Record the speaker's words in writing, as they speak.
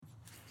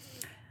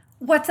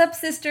What's up,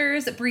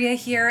 sisters? Bria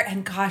here.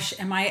 And gosh,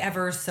 am I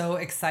ever so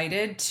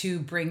excited to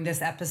bring this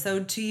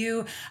episode to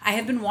you. I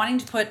have been wanting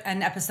to put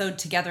an episode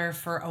together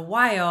for a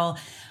while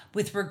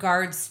with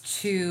regards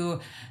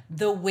to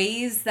the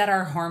ways that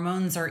our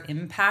hormones are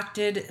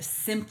impacted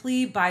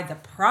simply by the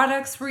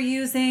products we're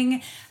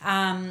using.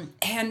 And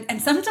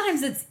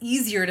sometimes it's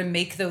easier to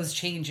make those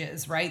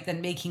changes, right,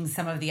 than making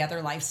some of the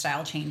other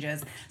lifestyle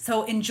changes.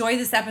 So enjoy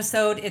this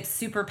episode. It's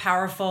super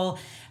powerful.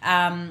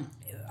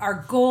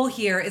 Our goal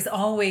here is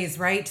always,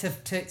 right,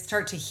 to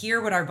start to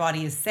hear what our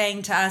body is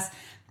saying to us.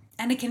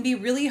 And it can be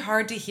really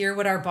hard to hear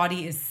what our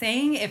body is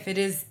saying if it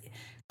is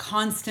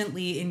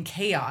constantly in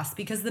chaos,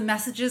 because the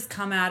messages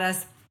come at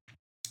us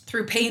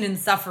through pain and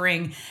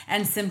suffering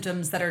and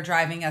symptoms that are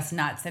driving us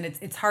nuts. And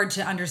it's hard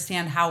to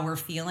understand how we're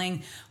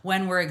feeling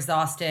when we're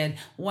exhausted,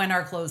 when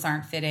our clothes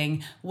aren't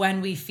fitting,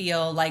 when we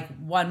feel like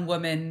one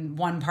woman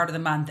one part of the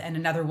month and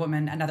another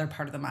woman another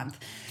part of the month.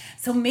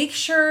 So make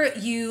sure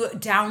you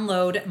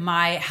download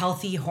my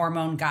Healthy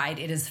Hormone Guide.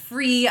 It is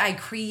free. I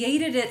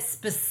created it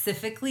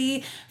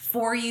specifically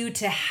for you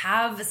to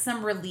have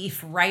some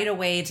relief right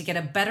away, to get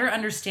a better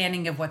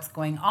understanding of what's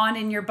going on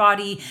in your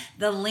body.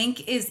 The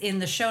link is in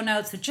the show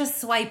notes, so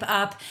just swipe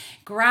up,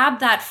 grab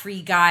that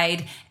free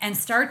guide, and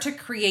start to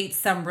create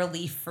some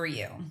relief for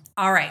you.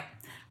 All right,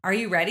 are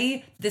you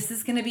ready? This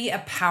is going to be a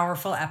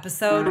powerful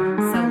episode,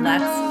 so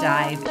let's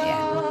dive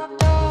in.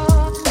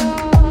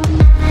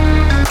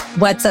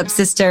 What's up,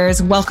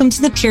 sisters? Welcome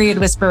to the Period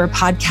Whisperer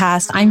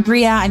podcast. I'm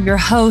Bria. I'm your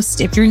host.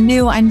 If you're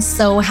new, I'm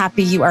so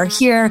happy you are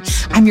here.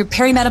 I'm your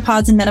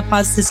perimenopause and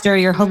menopause sister,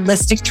 your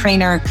holistic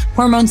trainer,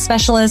 hormone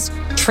specialist,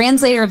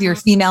 translator of your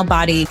female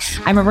body.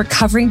 I'm a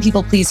recovering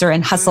people pleaser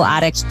and hustle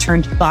addict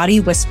turned body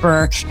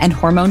whisperer and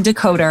hormone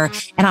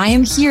decoder. And I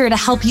am here to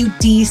help you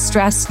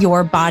de-stress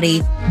your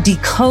body,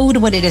 decode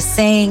what it is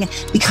saying,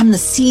 become the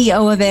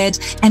CEO of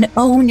it, and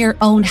own your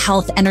own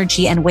health,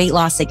 energy, and weight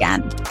loss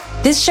again.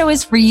 This show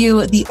is for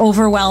you, the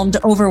overwhelmed,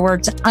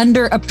 overworked,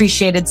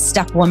 underappreciated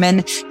step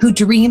woman who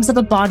dreams of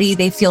a body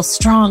they feel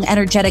strong,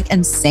 energetic,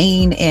 and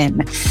sane in.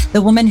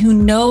 The woman who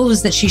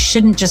knows that she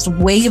shouldn't just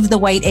wave the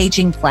white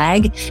aging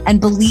flag and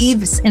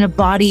believes in a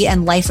body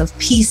and life of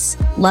peace,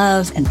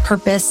 love, and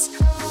purpose.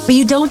 But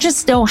you don't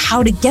just know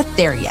how to get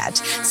there yet.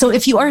 So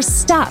if you are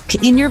stuck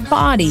in your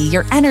body,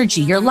 your energy,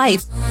 your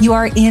life, you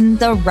are in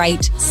the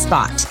right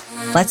spot.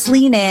 Let's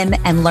lean in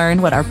and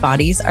learn what our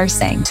bodies are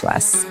saying to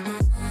us.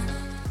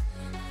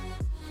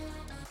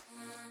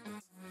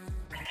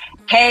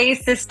 Hey,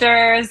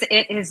 sisters,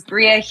 it is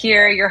Bria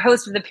here, your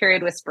host of the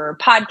Period Whisperer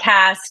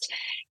podcast,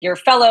 your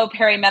fellow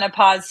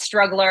perimenopause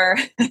struggler,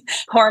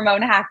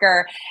 hormone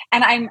hacker.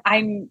 And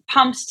I'm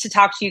pumped to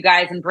talk to you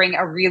guys and bring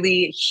a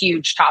really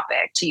huge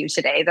topic to you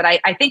today that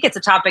I think it's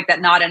a topic that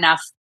not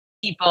enough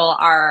people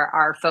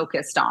are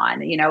focused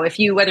on. You know,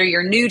 whether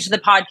you're new to the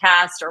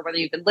podcast or whether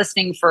you've been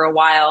listening for a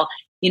while,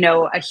 you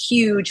know, a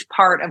huge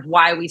part of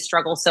why we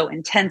struggle so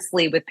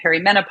intensely with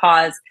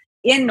perimenopause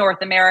in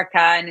North America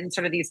and in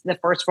sort of the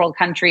first world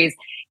countries,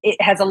 it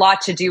has a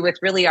lot to do with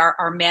really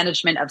our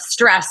management of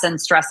stress and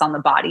stress on the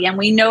body. And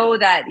we know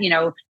that, you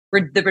know,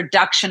 the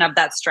reduction of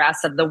that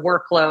stress, of the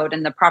workload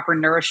and the proper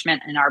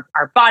nourishment in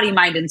our body,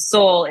 mind, and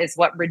soul is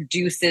what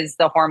reduces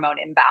the hormone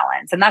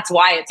imbalance. And that's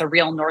why it's a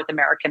real North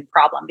American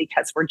problem,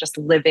 because we're just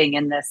living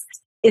in this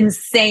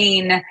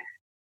insane,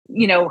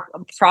 you know,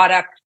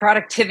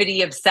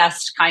 productivity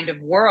obsessed kind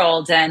of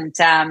world. And,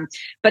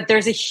 but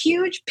there's a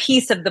huge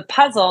piece of the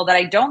puzzle that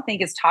I don't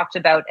think is talked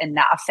about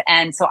enough.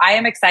 And so I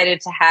am excited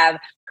to have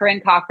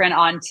Corinne Cochrane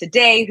on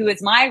today, who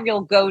is my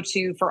real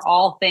go-to for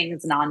all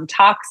things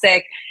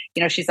non-toxic.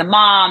 You know, she's a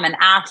mom, an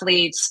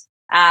athlete,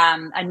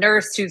 a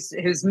nurse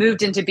who's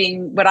moved into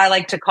being what I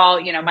like to call,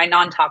 you know, my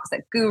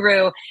non-toxic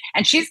guru.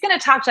 And she's going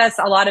to talk to us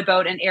a lot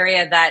about an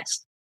area that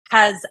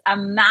has a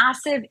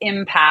massive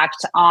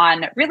impact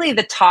on really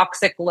the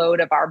toxic load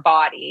of our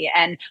body.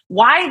 And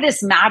why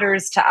this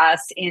matters to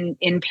us in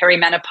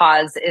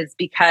perimenopause is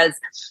because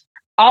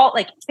all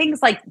like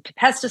things like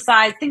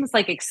pesticides, things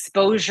like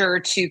exposure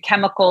to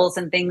chemicals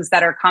and things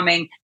that are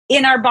coming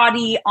in our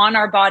body, on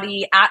our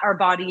body, at our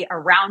body,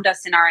 around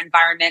us in our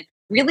environment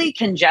really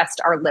congest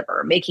our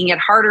liver, making it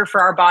harder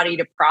for our body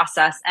to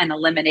process and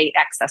eliminate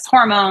excess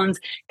hormones,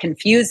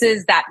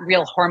 confuses that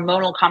real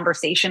hormonal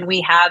conversation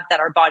we have that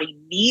our body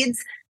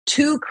needs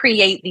to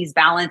create these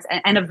balance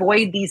and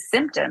avoid these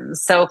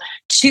symptoms. So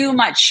too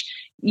much,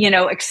 you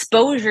know,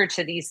 exposure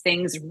to these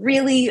things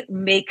really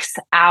makes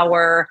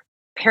our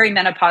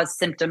perimenopause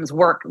symptoms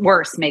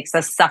worse, makes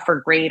us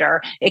suffer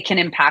greater. It can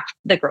impact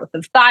the growth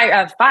of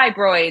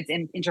fibroids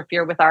and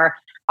interfere with our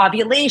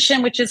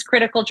ovulation, which is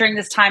critical during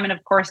this time, and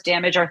of course,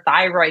 damage our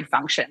thyroid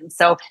function.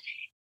 So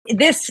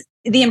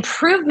the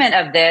improvement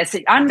of this,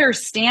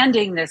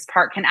 understanding this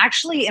part, can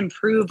actually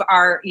improve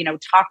our, you know,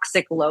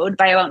 toxic load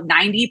by about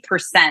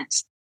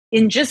 90%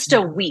 in just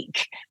a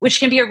week, which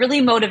can be a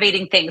really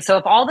motivating thing. So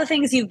if all the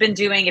things you've been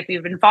doing, if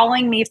you've been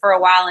following me for a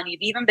while and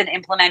you've even been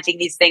implementing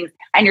these things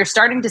and you're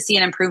starting to see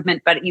an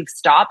improvement, but you've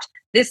stopped,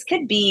 this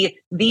could be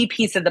the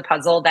piece of the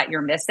puzzle that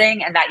you're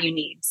missing and that you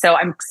need. So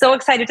I'm so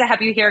excited to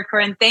have you here,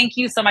 Corinne. Thank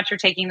you so much for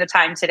taking the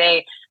time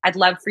today. I'd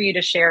love for you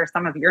to share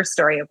some of your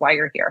story of why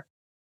you're here.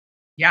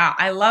 Yeah,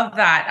 I love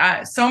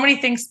that. So many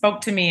things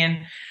spoke to me. And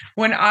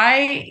when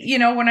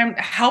when I'm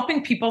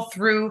helping people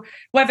through,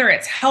 whether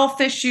it's health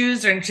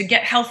issues or to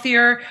get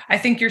healthier, I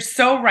think you're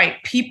so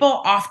right.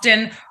 People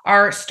often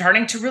are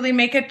starting to really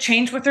make a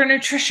change with their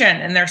nutrition,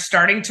 and they're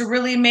starting to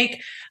really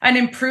make an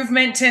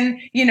improvement in,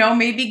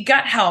 maybe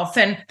gut health,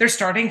 and they're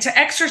starting to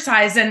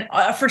exercise. And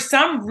for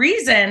some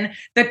reason,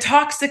 the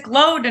toxic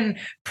load and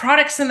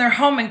products in their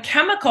home and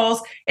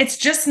chemicals, it's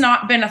just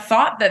not been a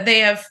thought that they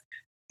have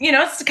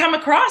it's to come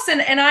across.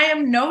 And I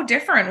am no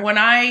different. When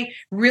I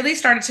really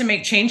started to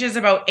make changes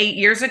about 8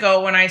 years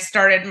ago, when I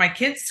started, my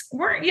kids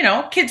were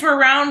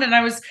around, and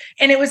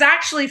it was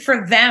actually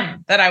for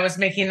them that I was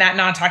making that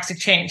non-toxic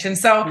change. And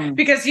so,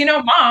 because,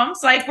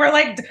 moms, we're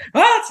like,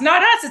 oh, it's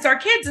not us, it's our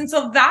kids. And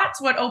so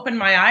that's what opened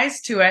my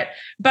eyes to it.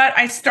 But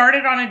I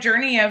started on a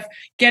journey of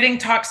getting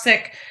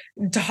toxic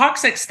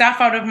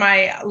stuff out of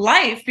my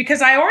life,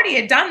 because I already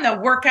had done the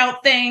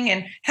workout thing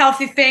and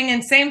healthy thing,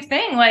 and same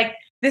thing,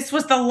 this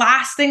was the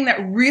last thing that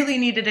really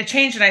needed to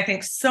change. And I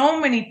think so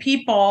many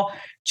people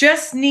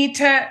just need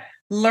to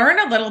learn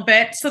a little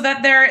bit so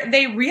that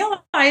they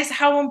realize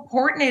how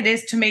important it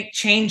is to make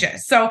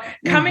changes. So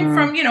coming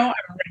from, I'm a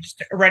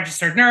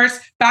registered nurse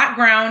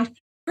background,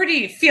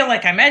 feel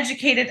like I'm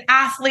educated,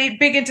 athlete,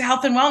 big into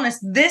health and wellness.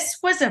 This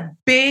was a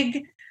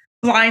big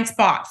blind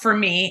spot for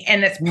me.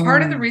 And it's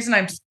part of the reason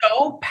I'm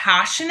so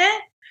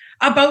passionate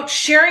about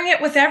sharing it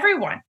with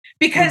everyone,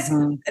 because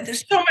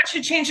there's so much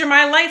to change in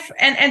my life.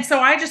 And so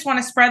I just want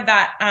to spread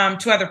that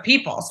to other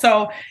people.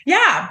 So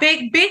yeah,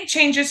 big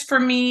changes for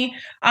me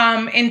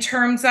in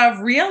terms of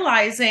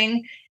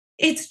realizing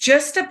it's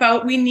just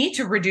about, we need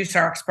to reduce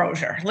our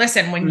exposure.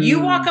 Listen, when you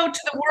walk out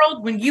to the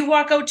world, when you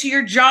walk out to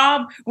your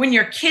job, when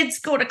your kids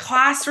go to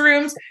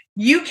classrooms,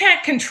 you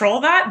can't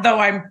control that, though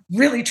I'm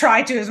really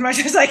trying to as much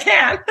as I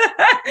can.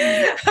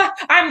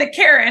 I'm the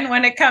Karen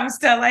when it comes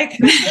to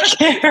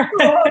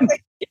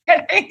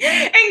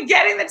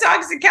getting the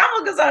toxic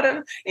chemicals out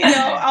of,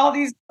 all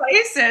these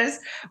places.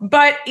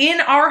 But in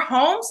our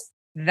homes,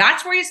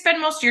 that's where you spend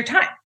most of your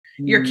time.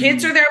 Your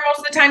kids are there most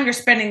of the time. You're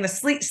spending the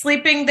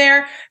sleeping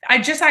there. I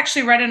just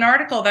actually read an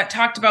article that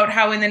talked about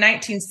how in the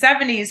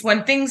 1970s,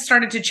 when things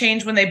started to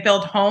change, when they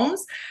build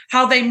homes,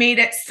 how they made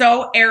it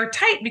so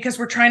airtight because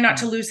we're trying not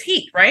to lose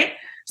heat, right?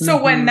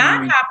 So when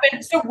that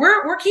happened, so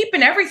we're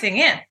keeping everything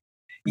in.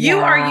 You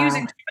are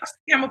using toxic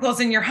chemicals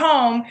in your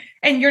home,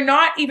 and you're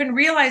not even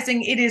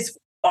realizing it is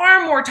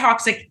far more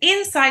toxic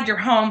inside your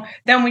home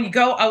than when you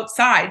go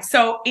outside.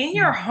 So in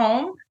your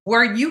home,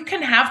 where you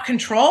can have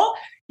control,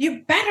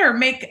 you better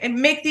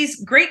make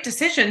these great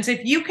decisions.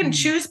 If you can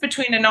choose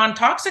between a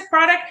non-toxic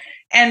product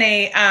and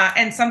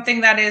and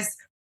something that is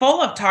full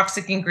of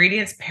toxic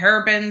ingredients,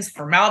 parabens,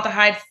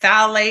 formaldehyde,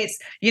 phthalates,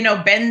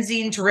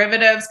 benzene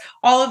derivatives,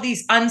 all of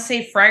these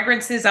unsafe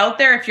fragrances out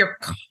there, if you're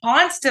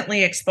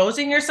constantly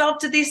exposing yourself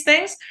to these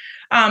things,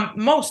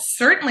 most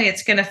certainly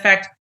it's going to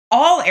affect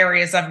all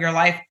areas of your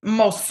life,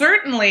 most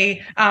certainly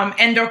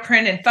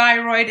endocrine and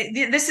thyroid.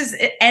 This is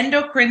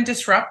endocrine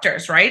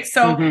disruptors, right?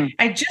 So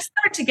I just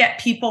start to get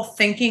people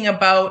thinking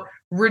about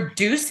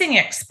reducing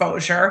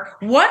exposure.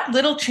 What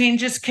little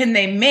changes can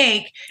they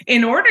make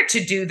in order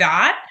to do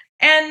that?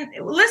 And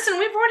listen,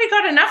 we've already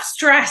got enough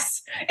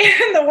stress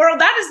in the world.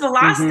 That is the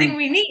last thing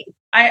we need.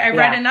 I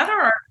read another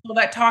article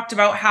that talked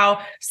about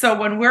how, so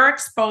when we're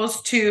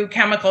exposed to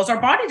chemicals, our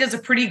body does a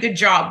pretty good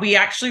job. We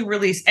actually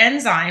release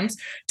enzymes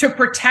to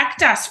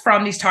protect us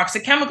from these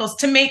toxic chemicals,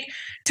 to make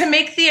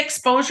the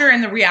exposure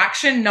and the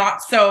reaction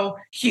not so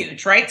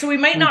huge, right? So we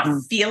might not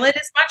feel it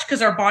as much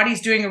because our body's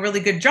doing a really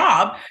good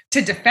job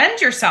to defend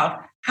yourself.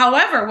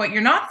 However, what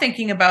you're not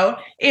thinking about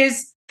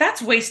is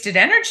that's wasted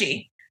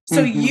energy.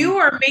 So you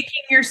are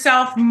making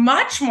yourself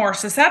much more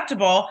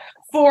susceptible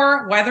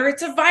for whether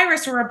it's a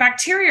virus or a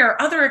bacteria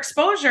or other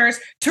exposures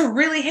to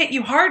really hit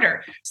you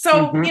harder.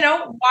 So,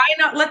 why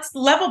not? Let's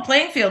level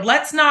playing field.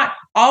 Let's not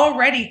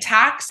already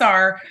tax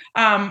our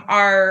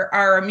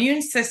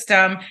immune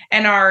system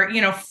and our,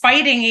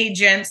 fighting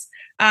agents.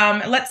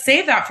 Let's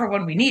save that for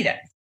when we need it.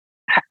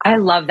 I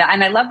love that.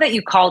 And I love that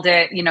you called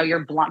it,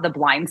 the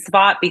blind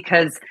spot,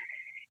 because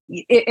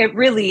it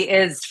really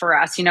is for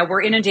us.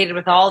 We're inundated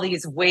with all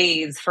these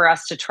ways for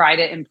us to try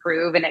to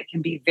improve, and it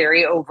can be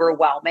very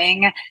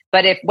overwhelming.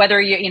 But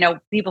whether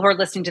people who are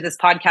listening to this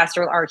podcast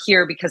are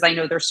here because I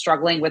know they're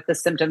struggling with the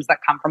symptoms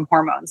that come from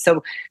hormones.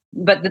 So,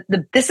 but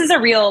this is a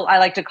real, I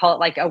like to call it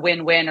like a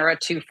win-win or a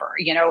twofer.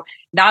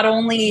 not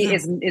only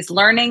is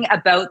learning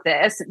about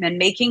this and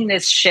making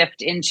this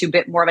shift into a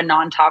bit more of a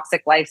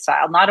non-toxic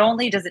lifestyle, not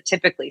only does it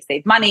typically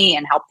save money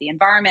and help the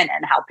environment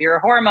and help your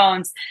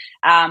hormones,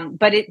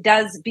 but it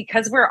does,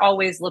 because we're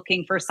always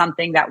looking for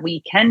something that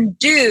we can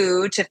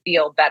do to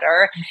feel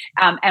better.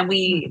 And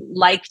we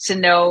like to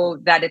know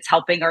that it's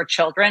helping our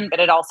children,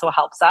 but it also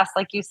helps us.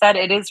 Like you said,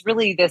 it is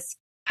really this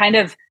kind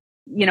of,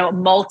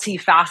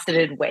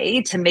 multifaceted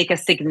way to make a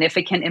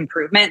significant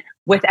improvement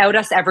without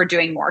us ever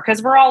doing more,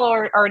 because we're all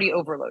already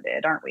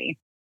overloaded, aren't we?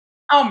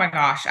 Oh my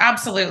gosh,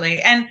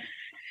 absolutely. And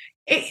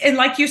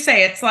like you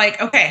say, it's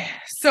like, okay,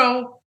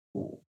 so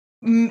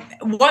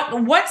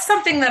what's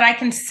something that I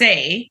can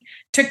say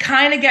to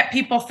kind of get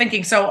people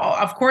thinking? So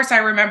of course I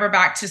remember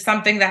back to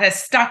something that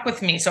has stuck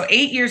with me. So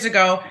 8 years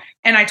ago,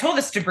 and I told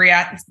this to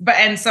Bria,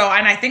 and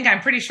I think I'm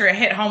pretty sure it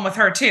hit home with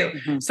her too.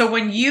 So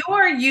when you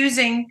are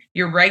using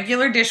your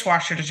regular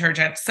dishwasher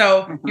detergent,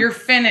 so your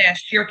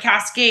Finish, your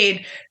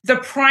Cascade, the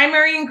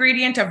primary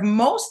ingredient of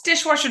most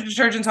dishwasher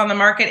detergents on the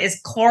market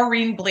is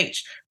chlorine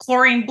bleach.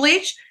 Chlorine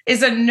bleach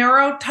is a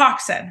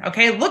neurotoxin.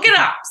 Okay. Look it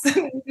up.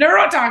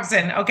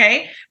 Neurotoxin.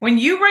 Okay. When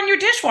you run your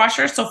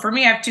dishwasher, so for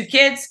me, I have 2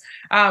 kids.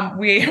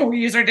 We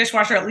use our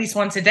dishwasher at least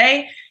once a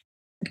day.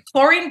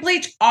 Chlorine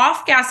bleach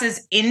off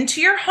gases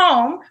into your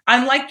home,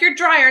 unlike your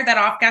dryer that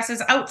off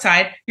gases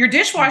outside. Your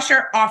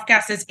dishwasher off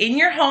gases in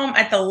your home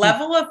at the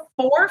level of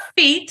 4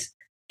 feet,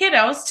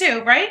 kiddos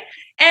too, right?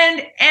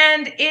 And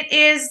it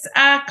is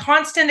a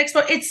constant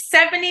exposure. It's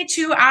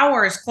 72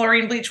 hours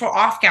chlorine bleach will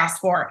off gas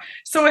for.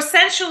 So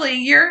essentially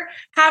you're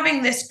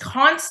having this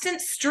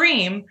constant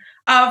stream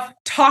of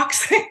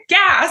toxic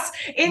gas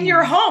in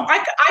your home.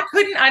 I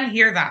couldn't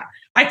unhear that.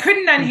 I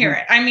couldn't unhear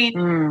it. I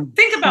mean,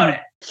 think about it.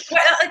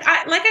 Like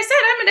I said,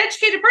 I'm an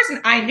educated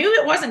person. I knew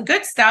it wasn't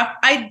good stuff.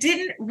 I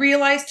didn't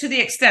realize to the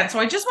extent. So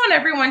I just want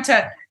everyone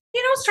to,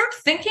 start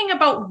thinking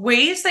about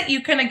ways that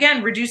you can,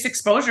 again, reduce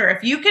exposure.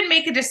 If you can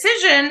make a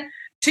decision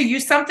to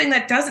use something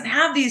that doesn't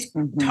have these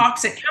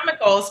toxic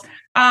chemicals,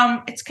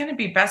 it's going to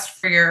be best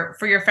for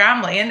your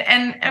family.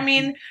 And I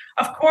mean,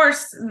 of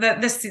course,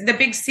 the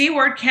big C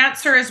word,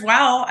 cancer as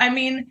well. I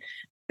mean,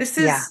 this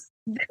is. Yeah.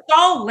 It's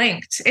all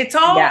linked. It's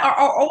all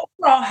our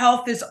overall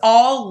health is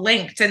all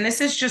linked. And this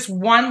is just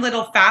one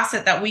little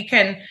facet that we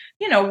can,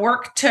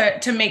 work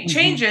to make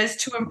changes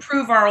to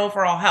improve our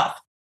overall health.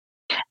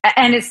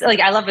 And it's like,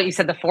 I love what you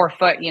said, the 4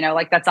 foot,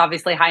 like that's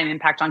obviously high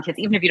impact on kids.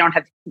 Even if you don't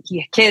have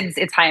kids,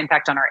 it's high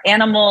impact on our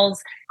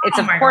animals. It's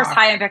of course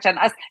high impact on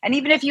us. And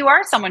even if you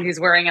are someone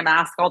who's wearing a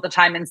mask all the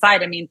time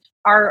inside, I mean,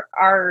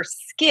 our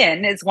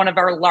skin is one of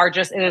our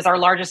largest, it is our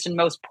largest and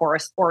most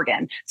porous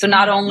organ. So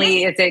not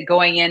only is it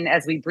going in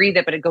as we breathe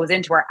it, but it goes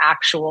into our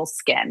actual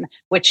skin,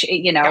 which,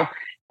 in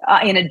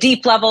a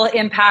deep level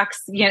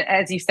impacts,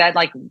 as you said,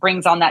 like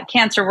brings on that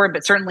cancer word,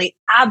 but certainly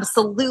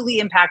absolutely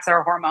impacts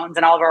our hormones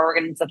and all of our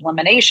organs of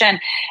elimination.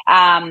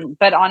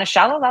 But on a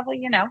shallow level,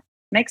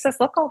 makes us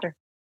look older.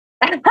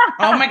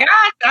 Oh my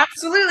gosh,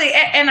 absolutely.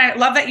 And I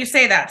love that you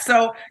say that.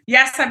 So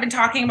yes, I've been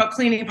talking about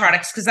cleaning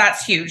products because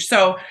that's huge.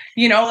 So,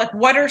 like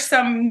what are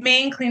some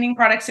main cleaning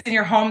products in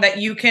your home that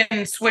you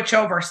can switch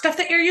over? Stuff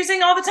that you're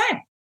using all the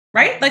time.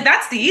 Right? Like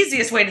that's the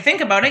easiest way to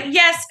think about it.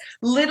 Yes,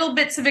 little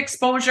bits of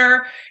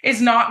exposure is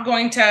not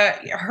going to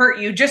hurt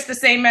you, just the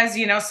same as,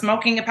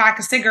 smoking a pack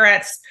of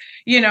cigarettes,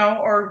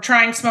 or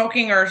trying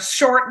smoking or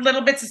short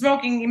little bits of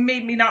smoking,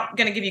 maybe not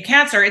going to give you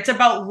cancer. It's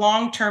about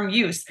long-term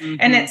use.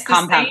 And it's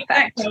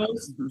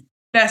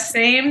the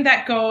same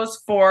that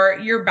goes for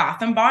your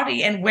bath and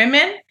body. And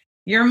women,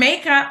 your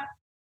makeup,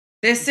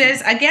 this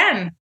is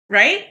again,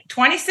 right?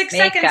 26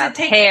 makeup, seconds. It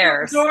takes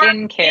hair,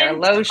 skincare,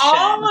 lotion.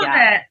 All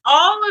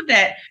of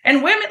it.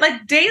 And women,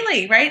 like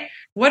daily, right?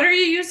 What are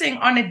you using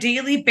on a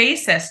daily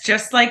basis?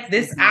 Just like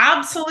this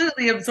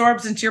absolutely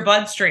absorbs into your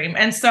bloodstream.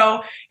 And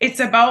so it's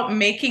about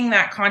making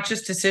that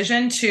conscious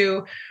decision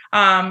to,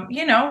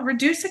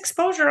 reduce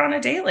exposure on a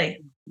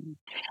daily.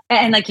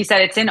 And like you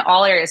said, it's in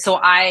all areas. So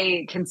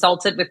I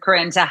consulted with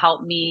Corinne to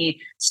help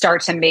me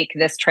start to make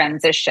this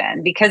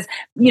transition because,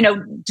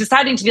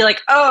 deciding to be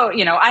like,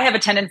 I have a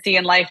tendency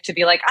in life to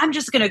be like, I'm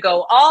just going to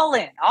go all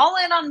in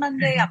on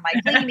Monday, on my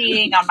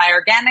cleaning, on my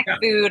organic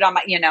food, on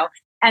my,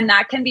 and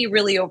that can be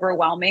really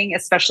overwhelming,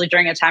 especially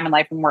during a time in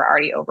life when we're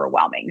already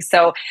overwhelming.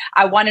 So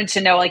I wanted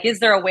to know, like, is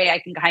there a way I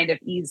can kind of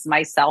ease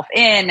myself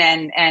in?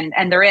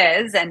 And there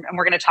is, and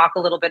we're going to talk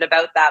a little bit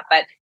about that.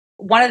 But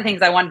one of the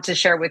things I wanted to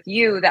share with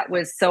you that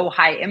was so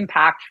high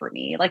impact for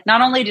me, like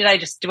not only do I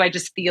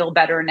just feel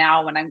better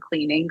now when I'm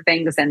cleaning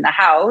things in the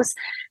house,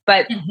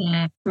 but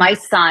my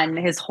son,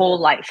 his whole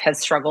life has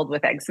struggled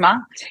with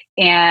eczema.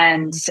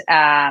 And,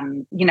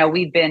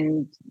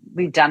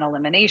 we've done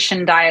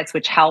elimination diets,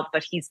 which help,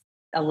 but he's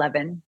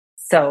 11.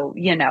 So,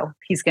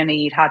 he's going to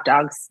eat hot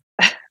dogs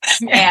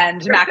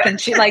and mac and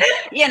cheese. Like,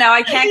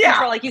 I can't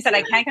control, like you said,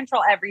 I can't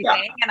control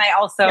everything. And I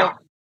also,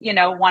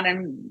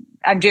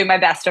 I'm doing my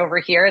best over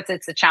here.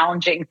 It's a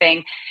challenging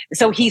thing.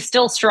 So he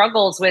still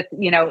struggles with,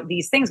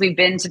 these things. We've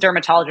been to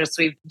dermatologists.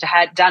 We've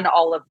done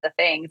all of the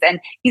things, and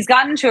he's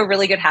gotten to a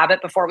really good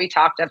habit. Before we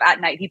talked of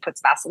at night, he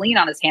puts Vaseline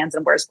on his hands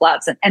and wears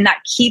gloves, and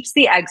that keeps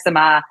the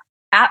eczema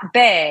at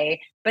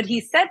bay. But he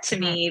said to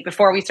me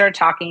before we started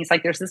talking, he's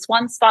like, there's this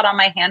one spot on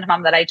my hand,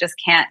 Mom, that I just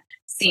can't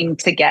seem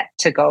to get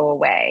to go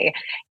away.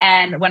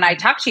 And when I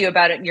talk to you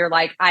about it, you're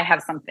like, I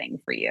have something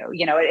for you,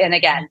 and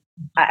again,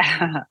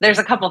 there's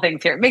a couple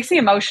things here. It makes me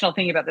emotional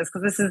thinking about this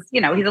because this is,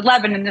 he's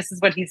 11 and this is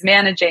what he's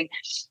managing.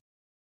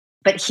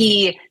 But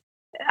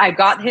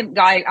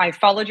I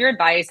followed your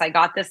advice. I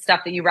got this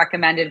stuff that you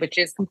recommended, which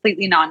is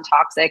completely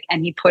non-toxic,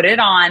 and he put it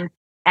on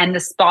and the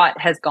spot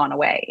has gone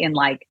away in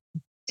like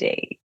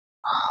days.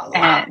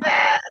 And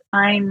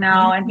I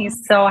know, and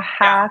he's so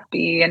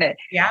happy. And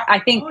I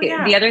think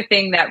the other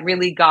thing that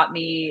really got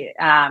me,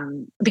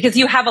 because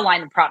you have a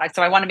line of products,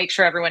 so I want to make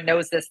sure everyone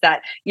knows this,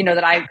 that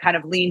that I kind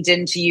of leaned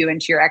into you,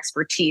 into your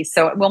expertise.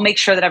 So we'll make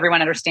sure that everyone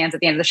understands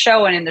at the end of the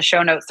show, and in the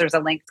show notes, there's a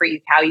link for you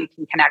how you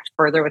can connect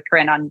further with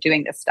Corinne on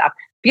doing this stuff.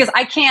 Because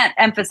I can't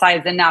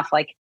emphasize enough,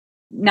 like,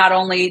 not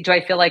only do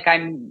I feel like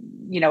I'm,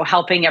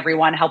 helping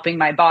everyone, helping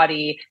my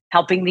body,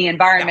 helping the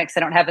environment, because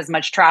I don't have as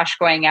much trash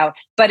going out,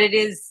 but it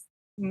is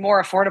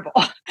more affordable,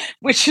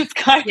 which is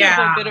kind of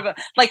a bit of a,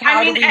 like,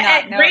 how do we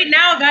not know? Right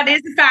now, that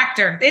is a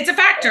factor. It's a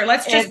factor.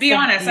 Let's just be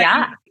honest.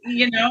 Yeah.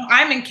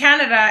 I'm in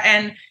Canada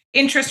and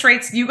interest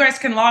rates, you guys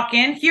can lock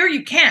in. Here,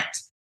 you can't.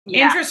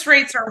 Yeah. Interest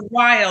rates are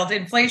wild.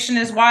 Inflation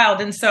is wild.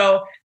 And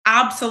so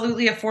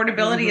absolutely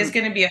affordability is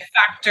going to be a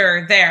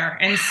factor there.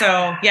 And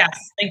so, yes,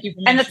 thank you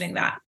for mentioning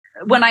that.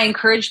 When I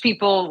encourage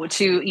people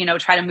to,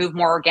 try to move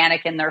more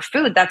organic in their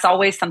food, that's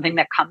always something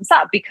that comes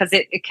up because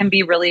it can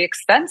be really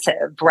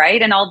expensive,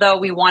 right? And although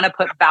we want to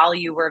put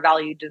value where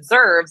value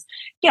deserves,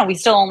 we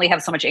still only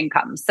have so much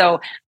income. So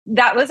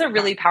that was a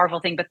really powerful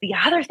thing. But the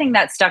other thing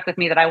that stuck with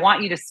me that I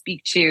want you to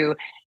speak to,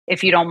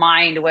 if you don't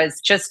mind, was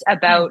just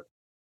about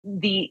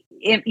we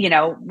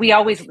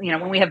always,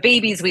 when we have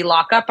babies, we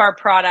lock up our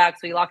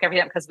products, we lock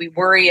everything up because we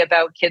worry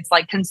about kids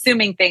like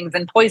consuming things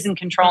and poison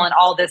control and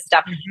all this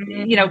stuff.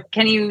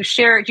 Can you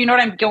share, do you know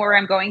where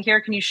I'm going here?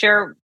 Can you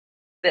share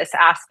this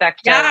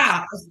aspect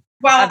of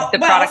the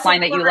product line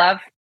that you love?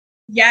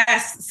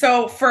 Yes.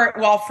 So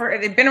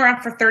they've been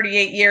around for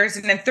 38 years,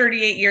 and in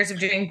 38 years of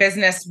doing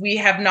business, we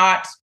have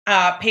not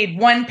paid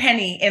one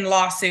penny in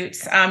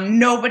lawsuits.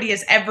 Nobody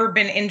has ever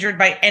been injured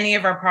by any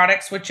of our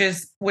products, which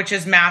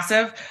is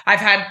massive. I've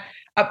had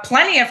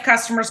plenty of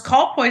customers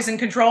call poison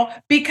control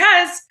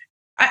because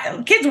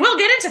kids will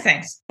get into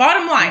things.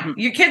 Bottom line,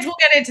 your kids will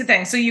get into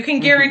things, so you can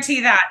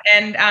guarantee that.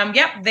 And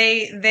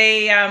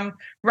they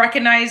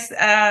recognize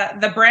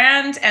the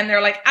brand, and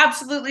they're like,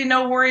 absolutely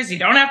no worries. You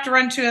don't have to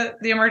run to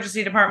the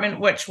emergency department,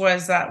 which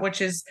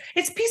is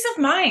it's peace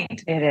of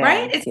mind,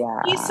 right? It's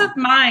peace of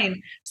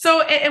mind.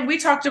 So and we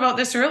talked about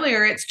this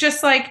earlier. It's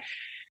just like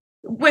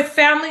with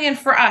family, and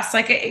for us,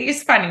 like,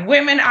 it's funny,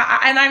 women.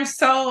 I'm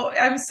so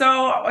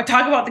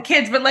talk about the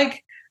kids, but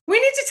like, we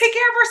need to take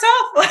care of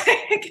ourselves.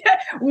 Like,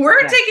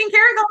 we're taking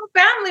care of the whole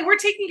family. We're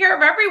taking care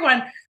of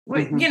everyone.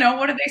 What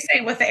do they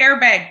say with the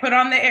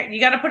airbag? You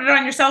got to put it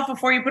on yourself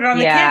before you put it on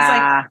the kids.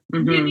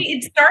 Like,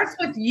 it starts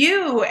with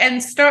you,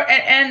 and so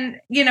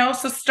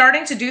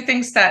starting to do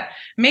things that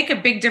make a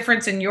big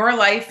difference in your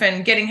life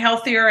and getting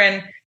healthier.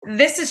 And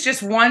this is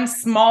just one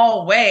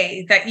small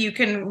way that you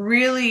can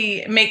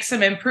really make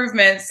some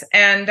improvements.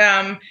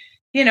 And,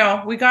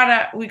 we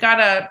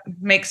gotta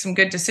make some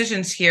good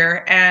decisions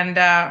here. And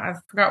I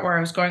forgot where I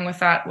was going with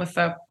that, with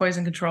the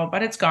poison control,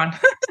 but it's gone.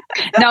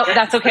 No,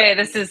 that's okay.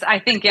 I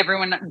think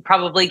everyone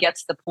probably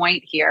gets the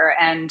point here.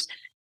 And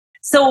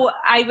so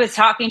I was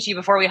talking to you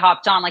before we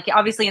hopped on, like,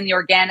 obviously in the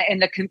organic, in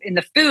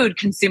the food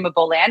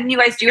consumable land, and you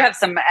guys do have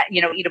some,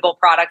 eatable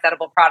products,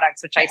 edible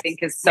products, which I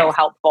think is so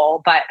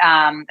helpful. But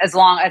as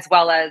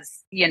well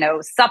as,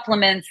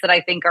 supplements that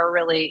I think are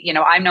really,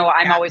 I know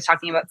I'm always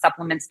talking about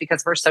supplements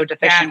because we're so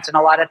deficient in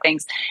a lot of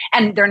things,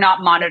 and they're not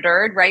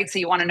monitored, right? So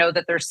you want to know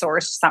that they're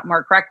sourced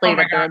more correctly,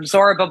 that they're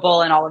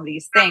absorbable and all of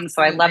these things.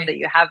 So I love that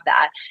you have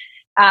that.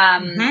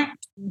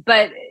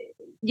 But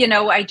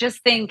I just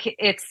think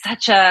it's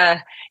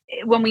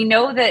when we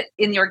know that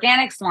in the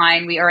organics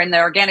line, we are in the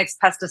organics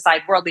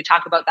pesticide world, we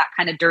talk about that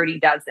kind of dirty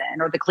dozen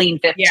or the clean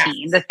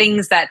 15, the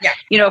things that,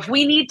 if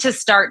we need to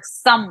start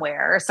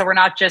somewhere, so we're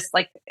not just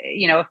like,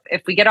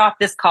 if we get off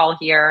this call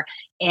here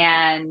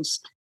and,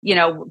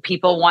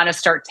 people want to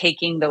start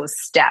taking those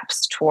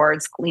steps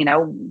towards,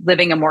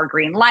 living a more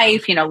green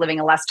life, living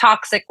a less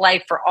toxic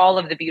life for all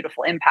of the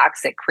beautiful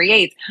impacts it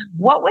creates.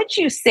 What would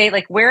you say,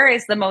 like, where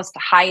is the most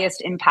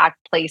highest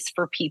impact place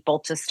for people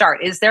to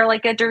start? Is there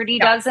like a dirty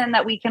dozen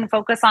that we can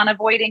focus on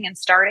avoiding and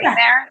starting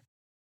there?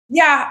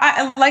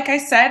 Yeah, like I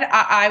said,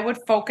 I would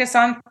focus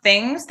on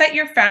things that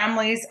your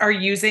families are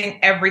using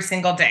every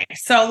single day.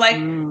 So like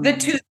the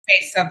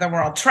toothpaste of the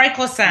world,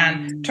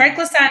 triclosan.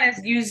 Triclosan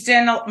is used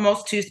in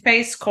most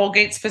toothpaste,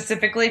 Colgate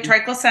specifically.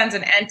 Triclosan is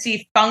an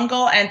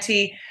antifungal,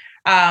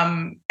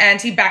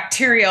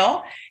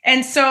 antibacterial.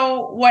 And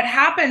so what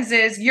happens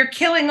is you're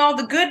killing all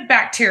the good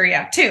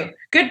bacteria too.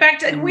 Good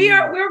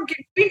bacteria.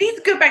 We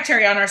need good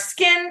bacteria on our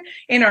skin,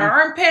 in our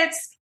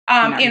armpits,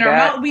 in our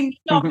mouth. We need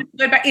all the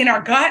good in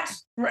our gut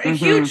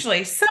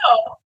hugely. So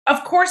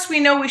of course we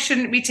know we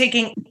shouldn't be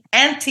taking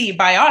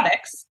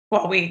antibiotics.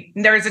 Well,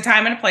 there's a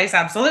time and a place,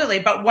 absolutely.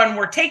 But when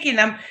we're taking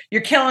them,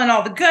 you're killing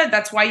all the good.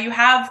 That's why you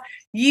have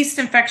yeast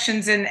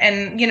infections and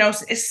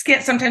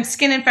sometimes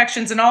skin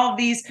infections and all of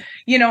these,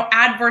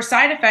 adverse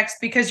side effects,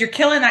 because you're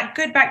killing that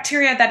good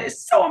bacteria that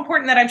is so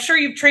important that I'm sure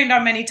you've trained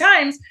on many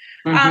times.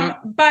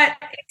 But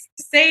it's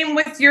the same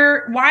with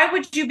why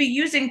would you be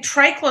using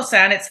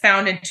triclosan? It's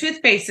found in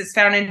toothpaste, it's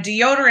found in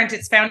deodorant,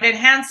 it's found in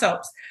hand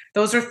soaps.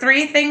 Those are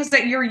 3 things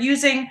that you're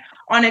using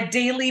on a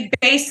daily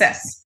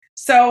basis.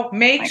 So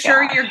make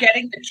sure you're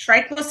getting the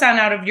triclosan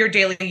out of your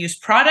daily use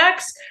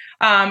products.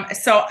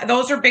 So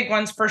those are big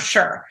ones for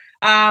sure.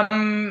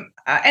 And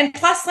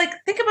plus,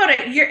 think about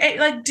it. You're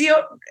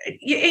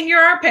in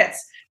your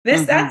armpits.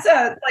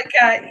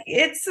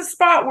 It's a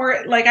spot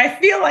where I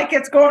feel like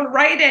it's going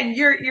right in.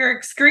 You're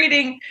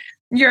excreting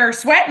your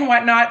sweat and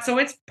whatnot. So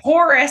it's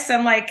porous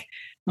and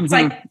it's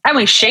and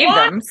we shave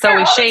them. So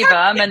we shave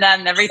them and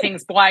then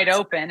everything's wide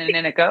open and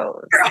then it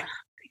goes.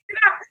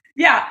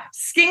 Yeah.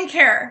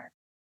 Skincare.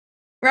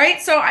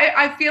 Right. So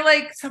I feel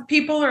like some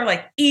people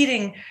are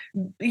eating,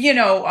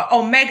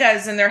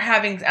 omegas, and they're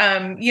having,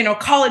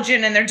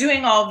 collagen, and they're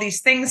doing all of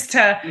these things to,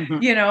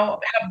 have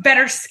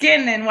better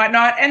skin and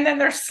whatnot. And then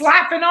they're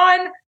slapping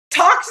on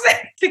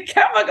toxic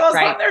chemicals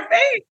on their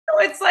face. So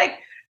it's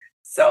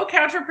so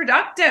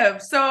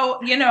counterproductive.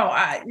 So,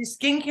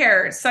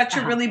 skincare is such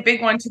a really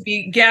big one, to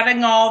be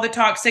getting all the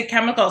toxic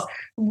chemicals.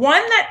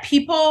 One that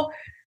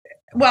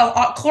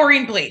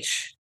chlorine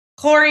bleach.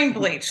 Chlorine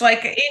bleach,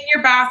 in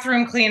your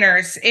bathroom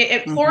cleaners,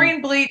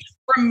 chlorine bleach,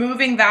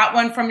 removing that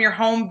one from your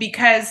home,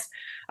 because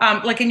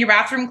in your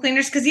bathroom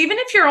cleaners, because even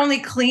if you're only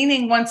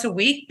cleaning once a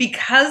week,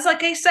 because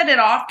I said, it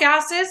off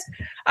gases,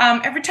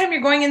 every time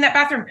you're going in that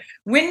bathroom.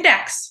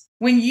 Windex,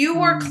 when you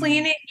are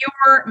cleaning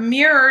your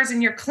mirrors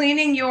and you're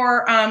cleaning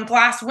your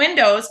glass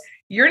windows,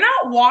 you're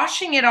not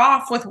washing it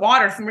off with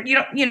water. You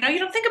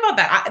don't think about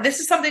that. This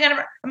is something I'm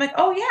like,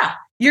 oh yeah,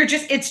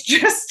 it's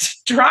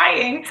just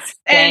drying.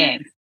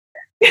 And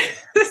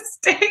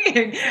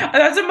staying.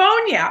 That's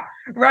ammonia,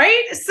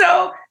 right?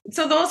 So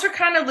those are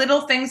kind of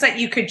little things that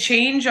you could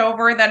change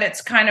over, that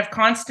it's kind of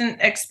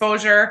constant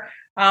exposure.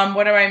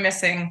 What am I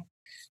missing?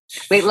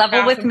 Wait,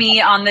 level with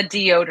me on the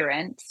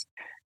deodorant.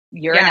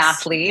 You're an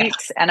athlete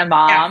and a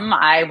mom.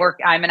 Yeah.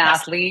 I'm an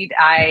athlete.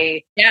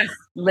 I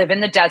live in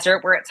the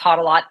desert where it's hot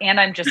a lot, and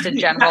I'm just a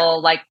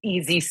general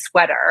easy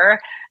sweater.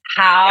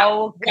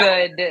 How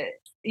good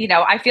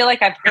I feel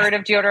like I've heard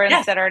of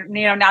deodorants that are,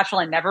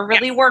 natural and never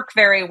really work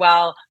very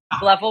well.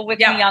 Level with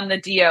me on the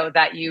deo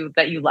that you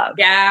love.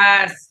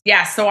 Yes.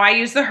 Yes. So I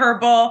use the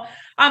herbal.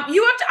 I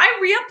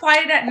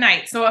reapply it at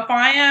night. So if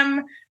I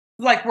am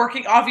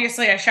working,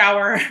 obviously I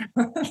shower.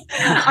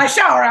 I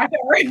shower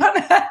afterwards.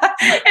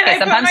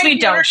 Sometimes we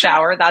don't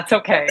shower. That's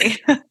okay.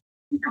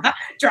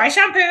 Dry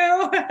shampoo.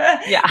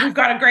 Yeah. We've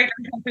got a great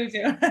shampoo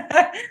too.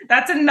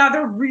 That's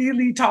another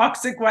really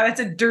toxic one. It's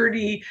a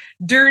dirty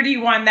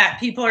one that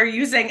people are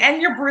using.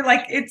 And you're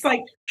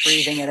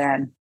breathing it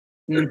in.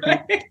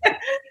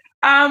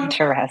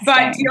 Interesting.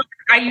 But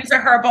I use a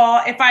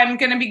herbal. If I'm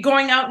going to be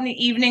going out in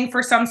the evening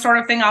for some sort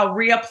of thing, I'll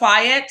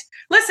reapply it.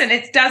 Listen,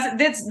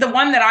 the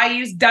one that I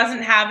use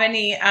doesn't have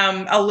any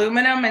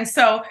aluminum. And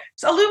so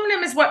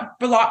aluminum is what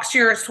blocks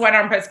your sweat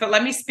armpits. But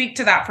let me speak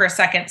to that for a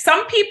second.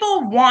 Some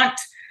people want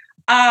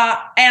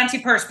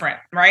antiperspirant,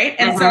 right?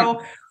 And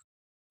so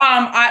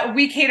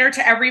we cater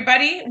to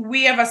everybody.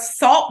 We have a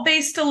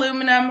salt-based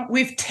aluminum.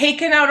 We've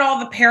taken out all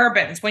the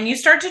parabens. When you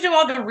start to do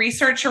all the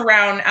research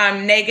around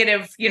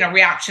negative,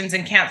 reactions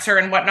in cancer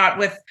and whatnot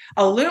with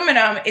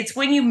aluminum, it's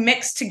when you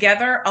mix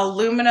together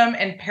aluminum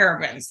and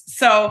parabens.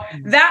 So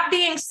that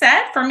being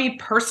said, for me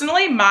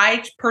personally,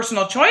 my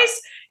personal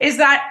choice is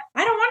that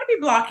I don't want to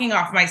be blocking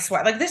off my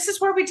sweat. This is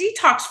where we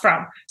detox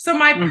from. So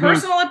my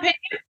personal opinion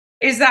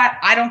is that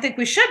I don't think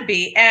we should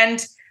be.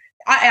 And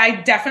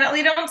I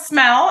definitely don't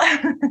smell.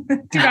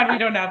 Too bad we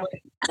don't have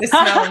the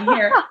smell in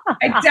here.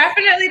 I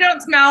definitely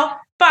don't smell.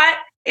 But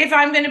if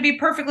I'm going to be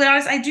perfectly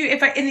honest, I do.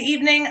 If in the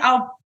evening,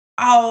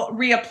 I'll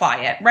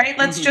reapply it. Right?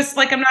 Let's just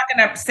I'm not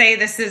going to say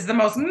this is the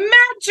most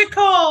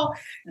magical.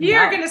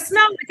 You're going to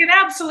smell like an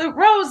absolute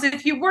rose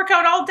if you work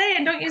out all day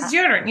and don't use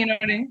deodorant. You know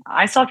what I mean?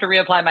 I still have to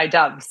reapply my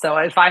Dove. So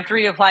if I have to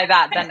reapply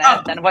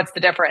that, then what's the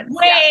difference?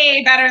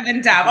 Way better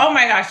than Dove. Oh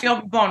my gosh, you'll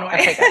be blown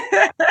away.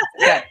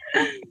 Okay,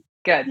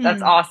 good.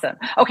 That's awesome.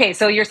 Okay.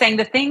 So you're saying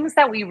the things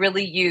that we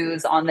really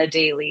use on the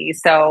daily.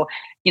 So,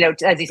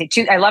 as you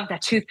say, I love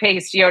that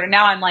toothpaste, deodorant.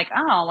 Now I'm like,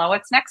 oh, well,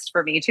 what's next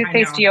for me?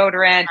 Toothpaste,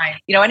 deodorant,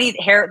 any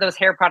those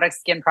hair products,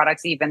 skin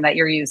products, even that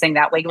you're using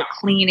that way.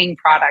 Cleaning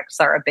products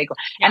are a big one.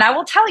 Yeah. And I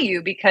will tell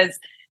you because,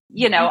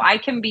 here's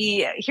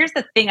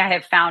the thing I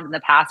have found in the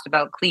past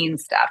about clean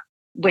stuff.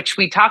 which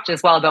we talked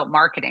as well about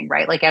marketing,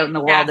 right? Like out in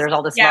the world, there's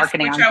all this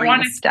marketing on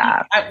green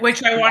stuff.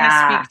 Which I want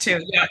to speak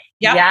to. Yeah.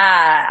 Yep.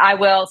 Yeah, I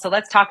will. So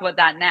let's talk about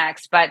that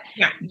next. But,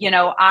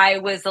 I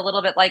was a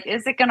little bit like,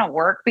 is it going to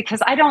work?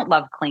 Because I don't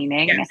love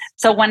cleaning. Yes.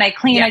 So when I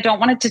clean, I don't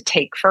want it to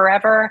take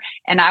forever.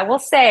 And I will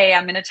say,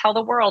 I'm going to tell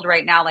the world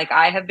right now, like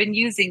I have been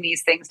using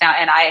these things now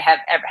and I have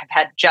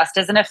had just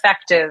as an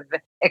effective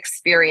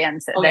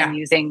experience than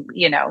using,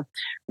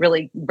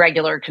 really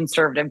regular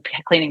conservative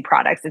cleaning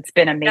products. It's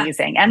been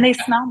amazing. And they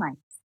smell nice,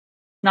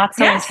 not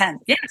so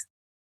intense. Yes.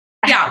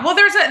 Yeah. Well,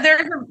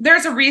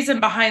 there's a reason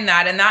behind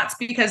that. And that's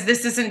because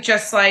this isn't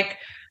just like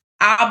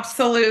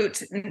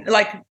absolute,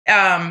 like,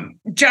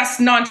 just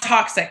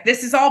non-toxic.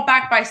 This is all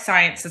backed by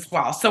science as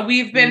well. So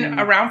we've been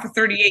around for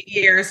 38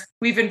 years.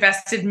 We've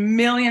invested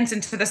millions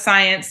into the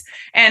science,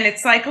 and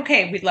it's like,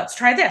 okay, let's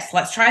try this.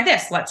 Let's try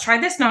this. Let's try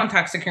this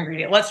non-toxic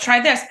ingredient. Let's try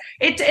this.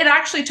 It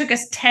actually took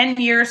us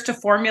 10 years to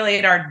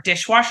formulate our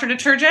dishwasher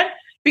detergent.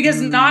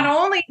 Because not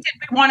only did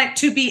we want it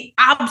to be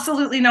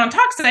absolutely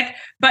non-toxic,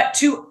 but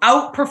to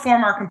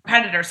outperform our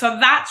competitors. So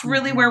that's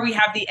really where we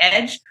have the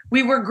edge.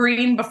 We were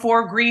green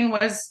before green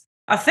was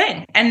a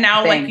thing. And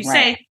now, like you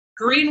say,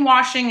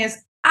 greenwashing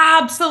is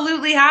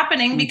absolutely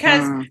happening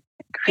because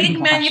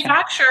big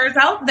manufacturers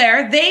out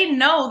there, they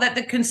know that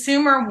the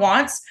consumer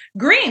wants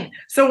green.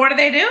 So what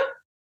do?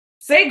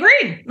 Say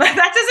green.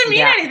 That doesn't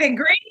mean anything.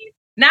 Green,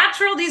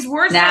 natural, these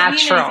words don't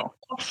mean anything.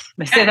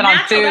 They say that on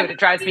food. It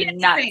drives me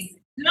nuts.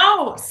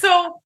 No.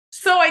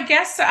 So I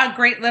guess a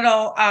great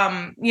little,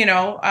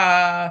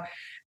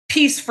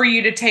 piece for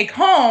you to take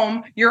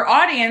home, your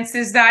audience,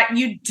 is that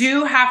you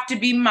do have to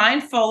be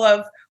mindful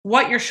of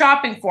what you're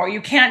shopping for.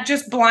 You can't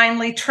just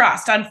blindly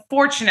trust.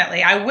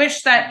 Unfortunately, I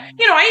wish that,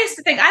 I used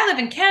to think I live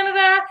in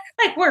Canada,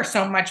 like we're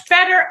so much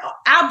better.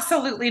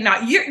 Absolutely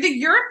not. The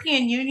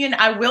European Union,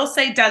 I will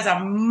say, does a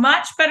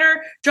much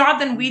better job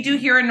than we do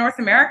here in North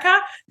America.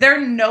 Their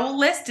no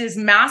list is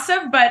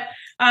massive, but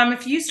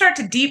if you start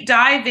to deep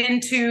dive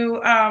into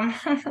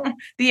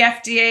the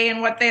FDA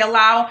and what they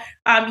allow,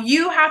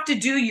 you have to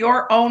do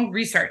your own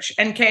research.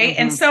 Okay.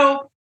 And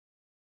so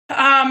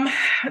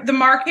the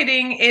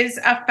marketing is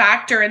a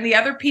factor. And the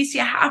other piece you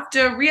have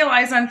to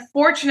realize,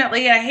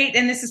 unfortunately,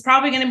 and this is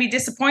probably going to be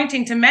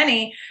disappointing to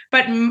many,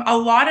 but a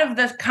lot of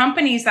the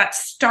companies that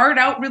start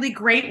out really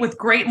great with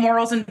great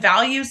morals and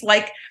values,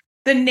 like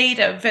the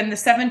Native and the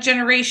Seventh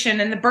Generation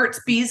and the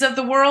Burt's Bees of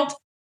the world,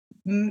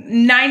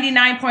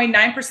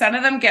 99.9%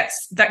 of them get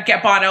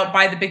bought out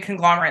by the big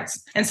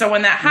conglomerates. And so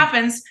when that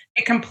happens,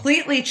 it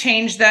completely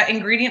changed the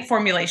ingredient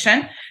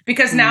formulation,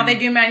 because now they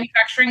do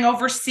manufacturing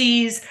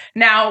overseas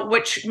now,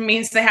 which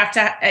means they have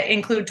to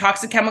include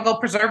toxic chemical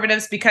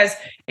preservatives because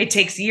it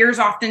takes years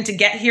often to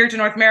get here to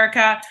North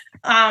America.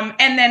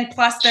 And then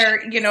plus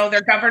they're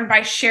governed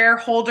by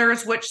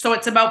shareholders, so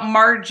it's about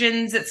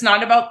margins. It's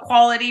not about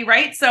quality,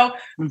 right? So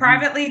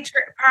private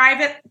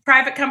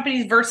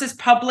companies versus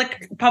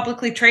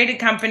publicly traded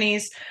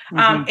companies,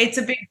 it's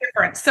a big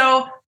difference.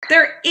 So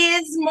there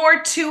is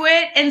more to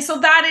it. And so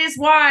that is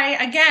why,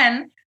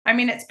 again, I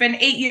mean, it's been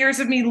 8 years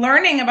of me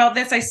learning about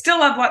this. I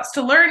still have lots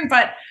to learn,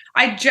 but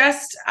I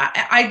just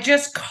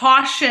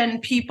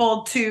caution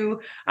people to,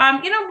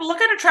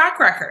 look at a track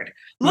record,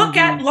 look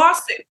at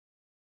lawsuit.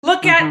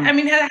 Look at, has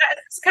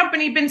this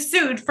company been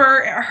sued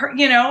for,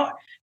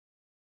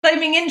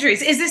 claiming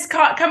injuries? Is this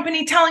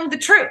company telling the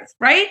truth,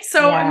 right?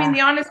 So, the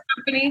Honest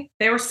Company,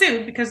 they were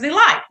sued because they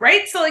lied,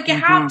 right? So, you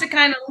have to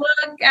kind of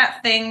look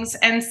at things.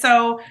 And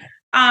so,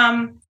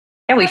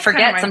 we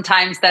forget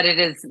sometimes that it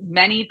is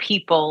many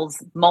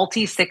people's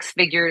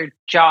multi-six-figure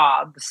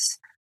jobs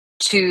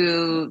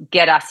to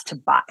get us to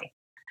buy.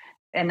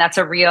 And that's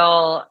a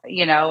real,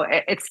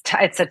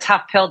 it's a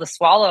tough pill to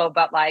swallow,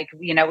 but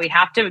we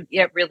have to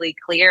get really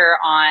clear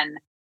on,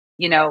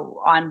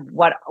 on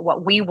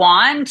what we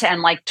want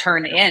and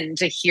turn in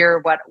to hear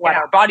what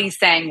our body's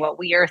saying, what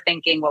we are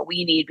thinking, what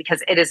we need,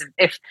 because it is,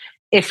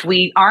 if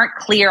we aren't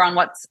clear on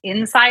what's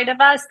inside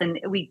of us, then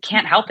we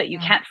can't help it. You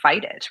can't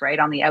fight it, right?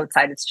 On the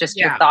outside, it's just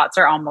your thoughts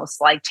are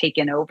almost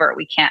taken over.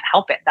 We can't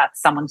help it.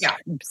 That's someone's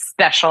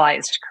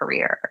specialized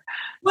career.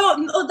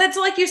 Well, that's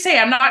like you say,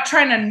 I'm not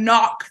trying to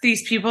knock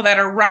these people that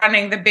are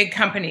running the big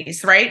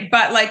companies, right?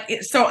 But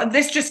so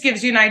this just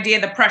gives you an idea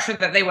of the pressure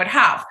that they would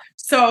have.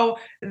 So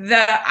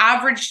the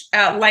average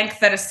length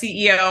that a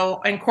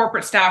CEO and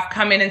corporate staff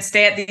come in and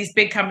stay at these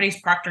big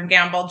companies, Procter &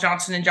 Gamble,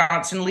 Johnson &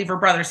 Johnson, Lever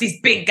Brothers, these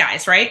big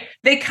guys, right?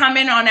 They come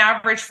in on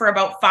average for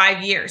about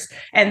 5 years.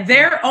 And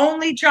their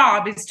only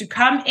job is to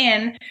come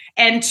in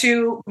and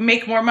to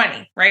make more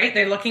money, right?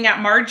 They're looking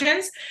at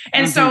margins.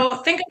 And so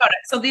think about it.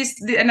 So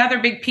another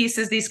big piece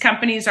is these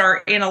companies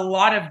are in a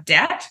lot of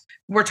debt.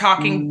 We're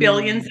talking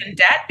billions in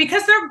debt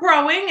because they're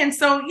growing. And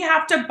so you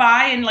have to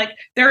buy and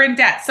they're in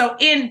debt. So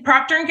in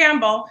Procter &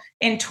 Gamble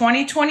in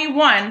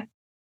 2021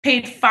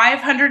 paid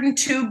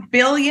 $502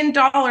 billion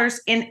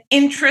in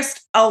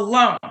interest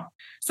alone.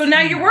 So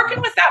now you're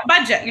working with that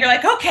budget. You're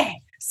like,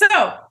 okay, so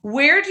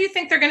where do you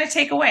think they're going to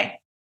take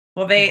away?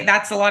 Well,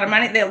 that's a lot of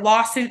money. The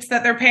lawsuits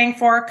that they're paying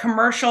for,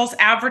 commercials,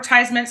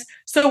 advertisements.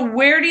 So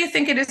where do you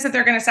think it is that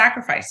they're going to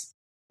sacrifice?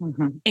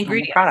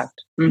 ingredient product.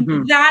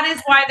 That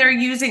is why they're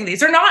using these.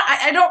 They're not,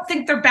 I don't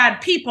think they're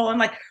bad people and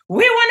like,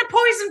 we want to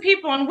poison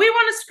people and we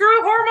want to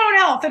screw hormone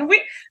health.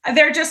 And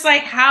they're just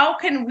like, how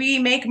can we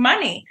make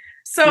money?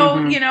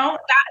 So,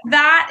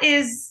 that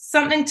is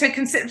something to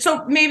consider.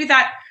 So maybe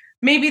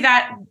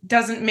that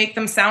doesn't make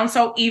them sound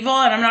so evil.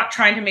 And I'm not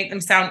trying to make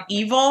them sound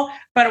evil,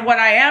 but what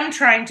I am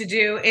trying to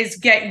do is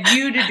get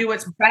you to do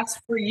what's best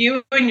for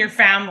you and your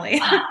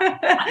family.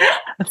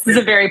 This is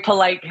a very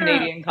polite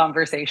Canadian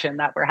conversation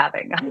that we're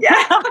having.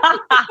 Yeah.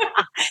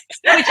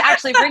 Which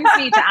actually brings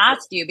me to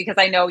ask you, because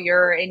I know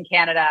you're in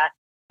Canada.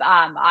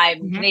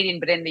 I'm Canadian,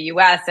 but in the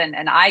US,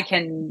 and I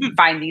can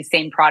find these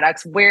same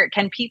products. Where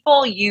can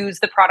people use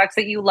the products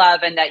that you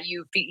love and that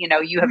you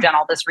have done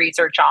all this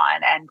research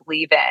on and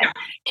believe in? Yeah.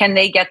 Can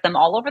they get them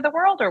all over the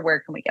world, or where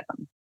can we get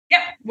them?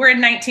 Yep, we're in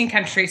 19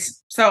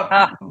 countries, so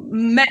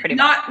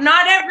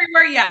not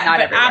everywhere yet,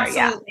 but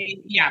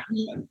absolutely, yeah.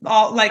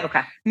 All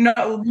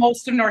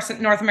most of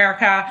North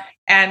America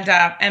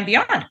and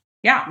beyond.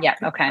 Yeah. Yeah.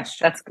 Okay.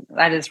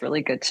 That is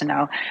really good to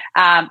know.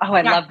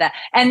 I love that.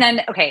 And then,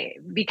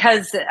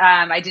 because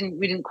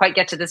we didn't quite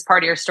get to this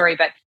part of your story,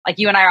 but like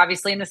you and I are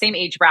obviously in the same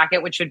age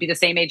bracket, which would be the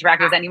same age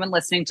bracket as anyone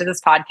listening to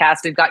this podcast.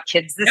 We've got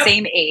kids the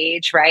same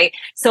age, right?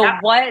 So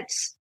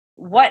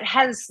what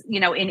has,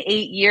 in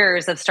 8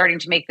 years of starting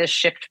to make this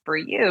shift for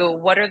you,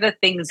 what are the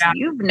things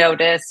you've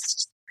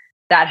noticed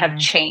that have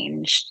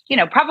changed,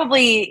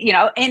 probably,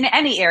 in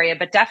any area,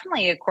 but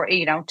definitely,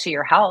 to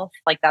your health?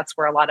 Like that's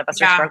where a lot of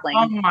us are struggling.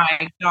 Oh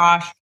my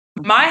gosh.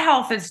 My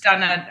health has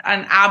done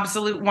an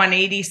absolute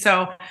 180.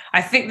 So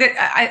I think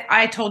that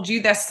I told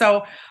you this.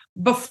 So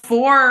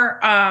before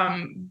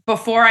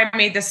I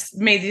made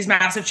these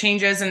massive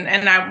changes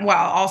and I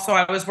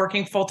was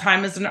working full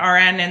time as an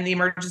RN in the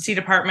emergency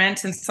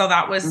department. And so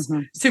that was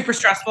super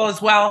stressful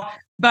as well.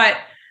 But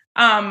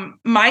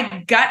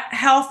my gut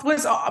health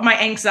was, my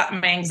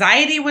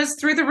anxiety was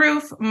through the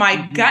roof.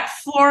 My gut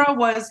flora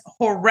was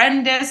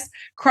horrendous.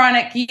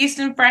 Chronic yeast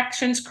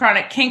infections,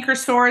 chronic canker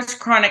sores,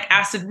 chronic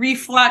acid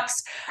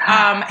reflux,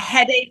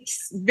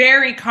 headaches,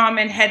 very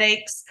common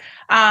headaches.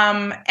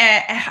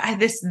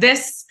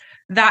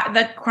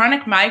 The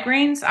chronic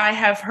migraines I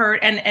have heard,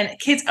 and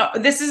kids,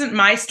 this isn't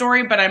my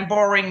story, but I'm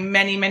borrowing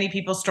many, many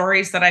people's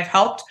stories that I've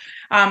helped.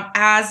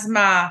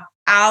 Asthma,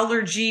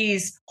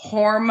 allergies,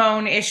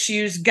 hormone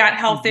issues, gut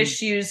health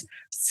issues,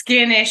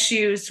 skin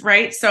issues,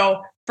 right?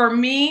 So for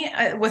me,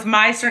 with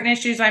my certain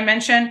issues I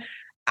mentioned,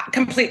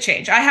 complete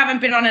change. I haven't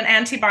been on an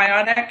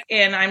antibiotic,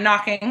 and I'm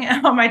knocking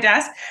on my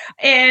desk,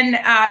 in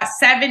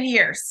 7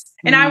 years.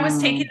 And I was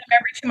taking them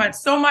every 2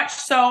 months. So much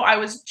so I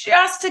was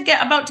just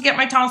about to get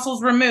my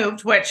tonsils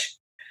removed, which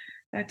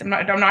I'm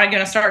not going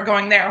to start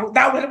going there.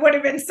 That would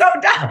have been so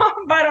dumb,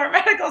 but our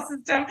medical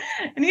system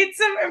needs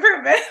some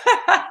improvement.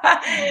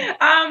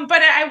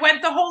 But I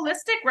went the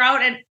holistic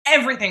route and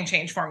everything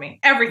changed for me.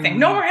 Everything.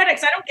 No more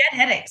headaches. I don't get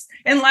headaches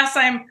unless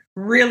I'm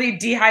really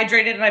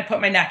dehydrated and I put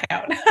my neck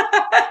out. Then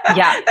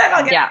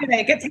I'll get a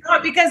headache. It's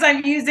not because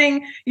I'm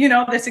using,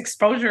 this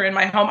exposure in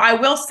my home. I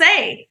will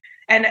say,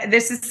 and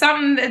this is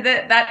something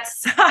that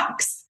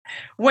sucks,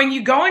 when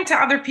you go into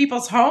other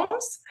people's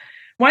homes,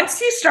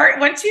 once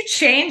you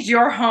change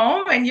your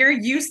home and you're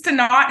used to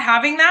not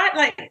having that,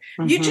 like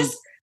you just,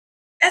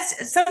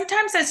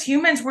 sometimes as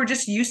humans, we're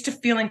just used to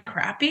feeling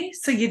crappy.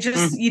 So you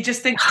just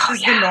think this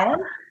is the norm.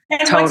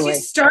 And once you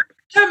start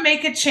to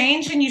make a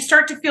change and you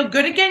start to feel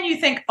good again, you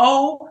think,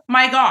 oh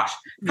my gosh,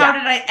 how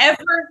did I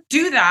ever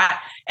do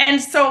that?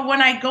 And so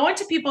when I go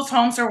into people's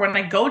homes or when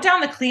I go down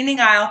the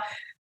cleaning aisle,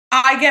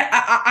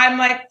 I'm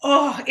like,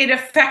 oh, it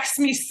affects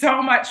me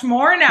so much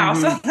more now.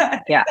 So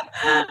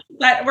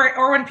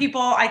or when people,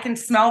 I can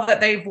smell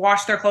that they've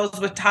washed their clothes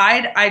with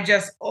Tide. I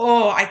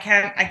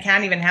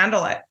can't even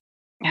handle it.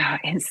 Yeah,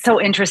 it's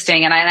so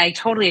interesting. And I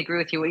totally agree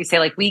with you. What you say,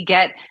 like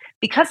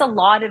because a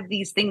lot of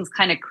these things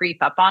kind of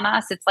creep up on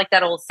us. It's like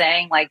that old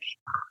saying, like,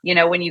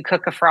 when you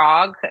cook a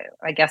frog,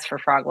 I guess for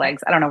frog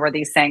legs, I don't know where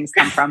these sayings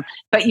come from,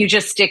 but you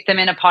just stick them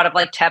in a pot of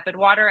like tepid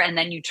water and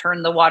then you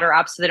turn the water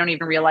up so they don't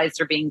even realize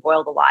they're being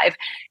boiled alive,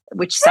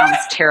 which sounds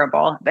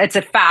terrible. It's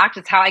a fact.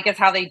 It's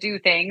how they do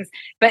things,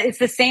 but it's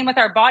the same with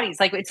our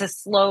bodies. Like it's a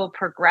slow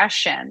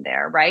progression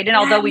there. Right. And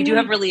although we do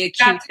have really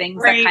acute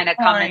things that kind of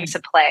come into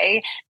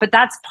play, but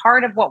that's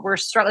part of what we're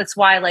struggling. It's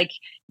why, like,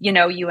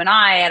 you and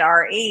I at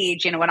our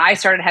age, when I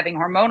started having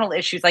hormonal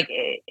issues, like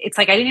it's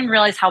like I didn't even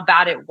realize how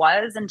bad it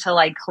was until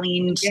I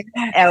cleaned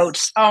out,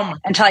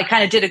 until I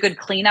kind of did a good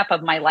cleanup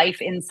of my life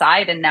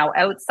inside and now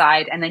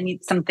outside. And then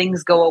some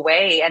things go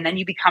away and then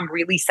you become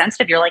really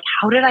sensitive. You're like,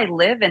 how did I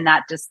live in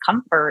that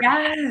discomfort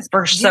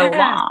for so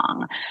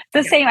long?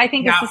 The same, I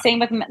think it's the same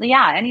with,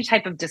 any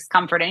type of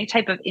discomfort, any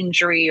type of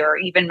injury or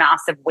even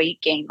massive weight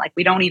gain. Like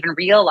we don't even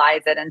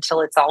realize it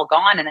until it's all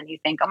gone. And then you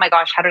think, oh my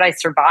gosh, how did I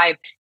survive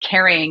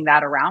carrying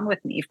that around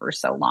with me for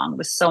so long? It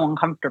was so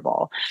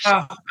uncomfortable.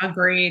 Oh,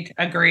 agreed.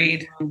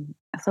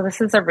 So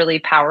this is a really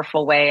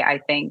powerful way, I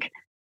think,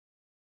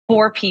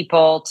 for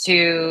people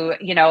to,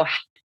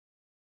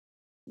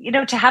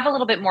 to have a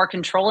little bit more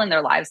control in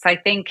their lives. So I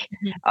think,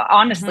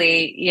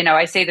 honestly,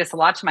 I say this a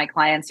lot to my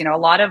clients, a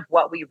lot of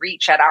what we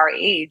reach at our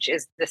age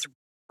is this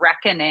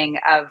reckoning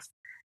of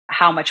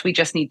how much we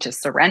just need to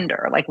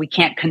surrender. Like we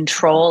can't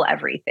control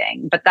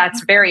everything, but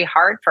that's very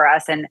hard for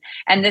us.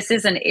 And this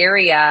is an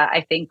area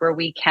I think where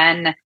we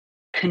can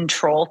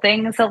control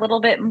things a little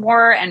bit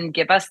more and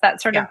give us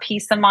that sort of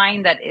peace of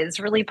mind that is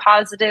really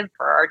positive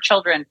for our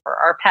children, for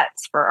our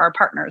pets, for our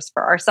partners,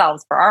 for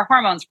ourselves, for our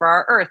hormones, for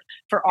our earth,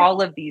 for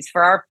all of these,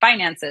 for our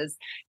finances,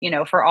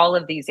 for all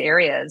of these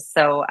areas.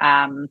 So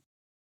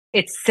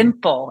it's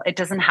simple. It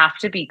doesn't have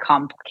to be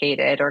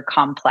complicated or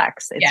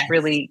complex. It's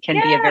really can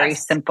be a very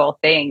simple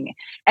thing.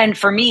 And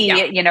for me,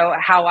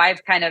 how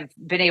I've kind of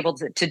been able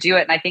to do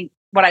it. And I think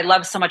what I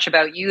love so much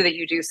about you that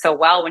you do so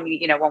well when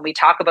when we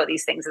talk about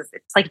these things is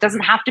it's like, it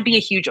doesn't have to be a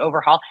huge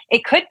overhaul.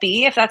 It could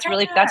be if that's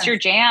if that's your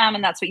jam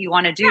and that's what you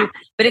want to do,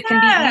 but it can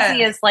be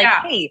easy as like,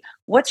 hey,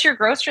 what's your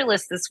grocery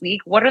list this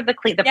week? What are the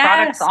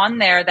products on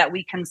there that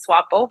we can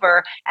swap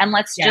over? And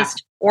let's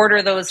just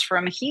order those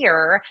from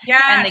here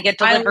and they get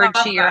delivered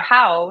to your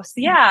house.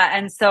 Yeah.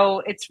 And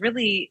so it's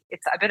a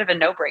bit of a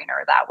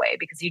no-brainer that way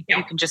because you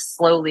can just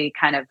slowly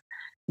kind of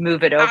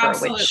move it over,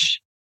 which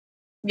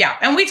yeah.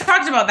 And we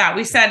talked about that.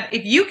 We said,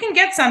 if you can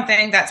get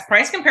something that's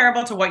price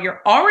comparable to what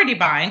you're already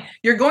buying,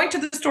 you're going to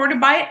the store to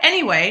buy it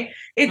anyway.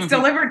 It's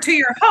delivered to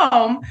your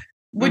home.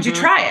 Would you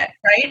try it?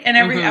 Right. And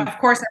of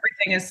course,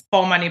 everything is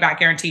full money back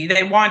guarantee.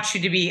 They want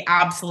you to be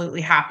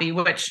absolutely happy,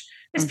 which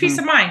is peace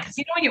of mind. Cause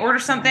when you order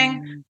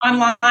something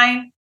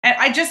online, and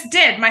I just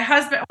did, my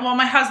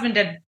husband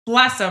did,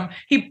 bless him.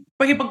 He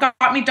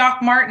got me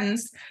Doc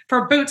Martens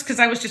for boots. Cause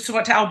I was just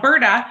went to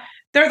Alberta.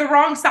 They're the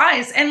wrong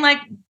size. And like,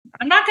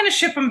 I'm not going to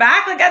ship them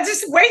back. Like that's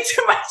just way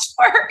too much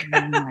work.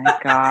 Oh my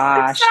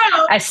gosh.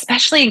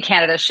 Especially in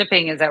Canada,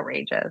 shipping is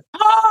outrageous.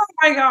 Oh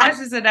my gosh.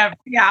 Is it ever?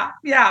 Yeah.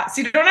 Yeah.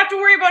 So you don't have to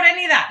worry about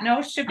any of that.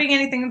 No shipping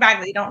anything back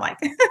that you don't like.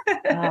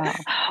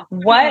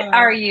 What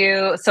are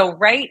you? So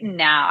right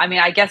now, I mean,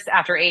 I guess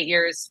after 8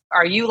 years,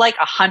 are you like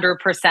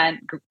 100%,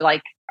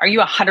 are you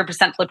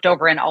 100% flipped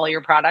over in all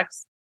your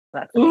products?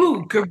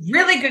 Ooh,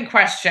 really good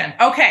question.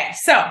 Okay,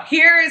 so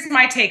here is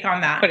my take on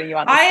that. Putting you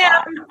on the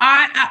spot.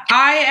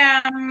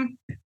 I am.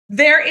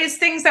 There is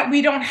things that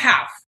we don't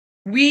have.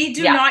 We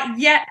do not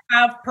yet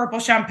have purple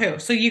shampoo,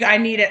 so I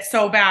need it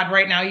so bad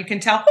right now. You can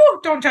tell. Oh,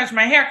 don't touch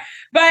my hair.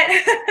 But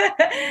we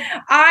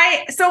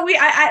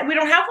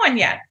don't have one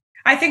yet.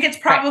 I think it's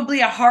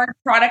probably a hard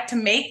product to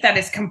make that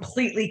is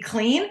completely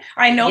clean.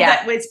 I know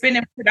that it's been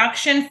in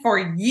production for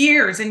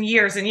years and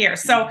years and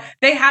years. So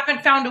they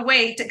haven't found a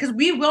way to, because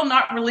we will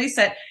not release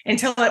it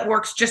until it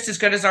works just as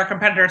good as our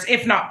competitors,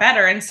 if not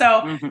better. And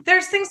so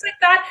there's things like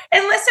that.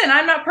 And listen,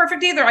 I'm not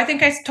perfect either. I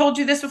think I told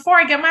you this before.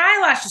 I get my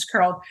eyelashes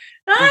curled.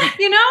 I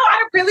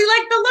really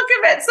like the look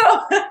of it. So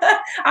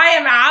I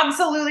am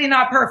absolutely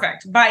not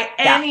perfect by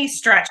any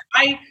stretch.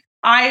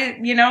 I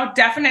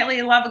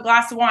definitely love a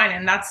glass of wine,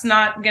 and that's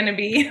not going to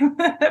be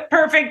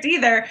perfect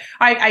either.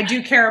 I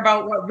do care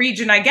about what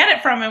region I get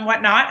it from and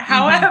whatnot.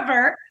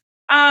 However,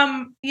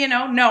 no,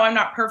 I'm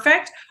not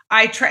perfect.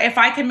 I try, if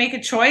I can make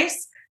a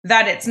choice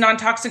that it's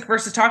non-toxic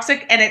versus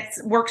toxic and it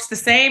works the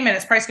same and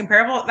it's price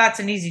comparable, that's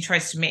an easy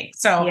choice to make.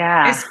 So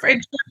it's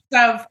in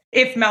terms of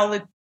if Mel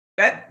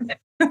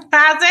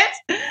has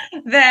it,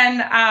 then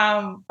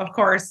of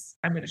course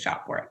I'm going to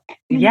shop for it.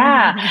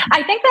 Yeah.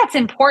 I think that's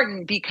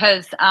important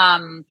because, I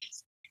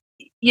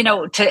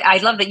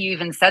love that you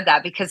even said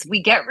that because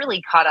we get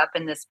really caught up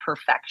in this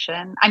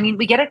perfection. I mean,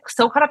 we get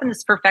so caught up in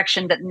this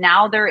perfection that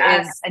now there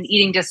is an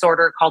eating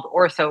disorder called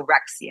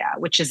orthorexia,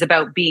 which is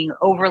about being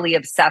overly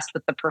obsessed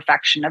with the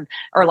perfection of,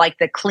 or like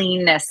the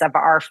cleanness of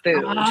our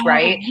food,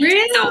 right?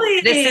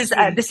 Really?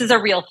 So this is a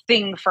real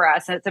thing for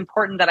us. And it's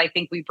important that I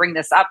think we bring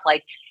this up.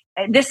 Like,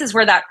 this is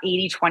where that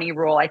 80-20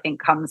 rule, I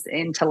think, comes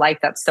into life.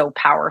 That's so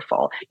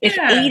powerful. If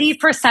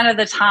 80% of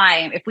the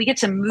time, if we get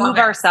to move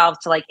ourselves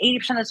to like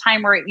 80% of the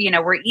time we're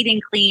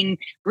eating clean,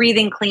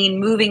 breathing clean,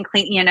 moving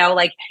clean,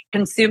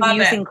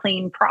 using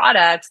clean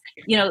products,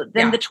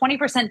 then the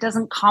 20%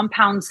 doesn't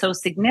compound so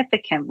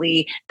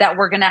significantly that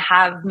we're going to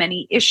have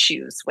many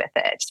issues with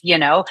it.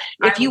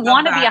 If you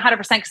want to be 100%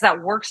 because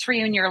that works for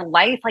you in your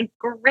life, like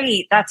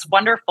great, that's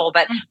wonderful.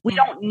 But we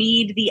don't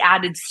need the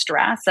added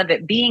stress of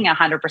it being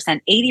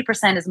 100%. 80%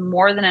 is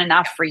more than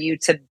enough for you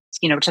to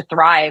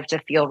thrive, to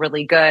feel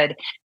really good.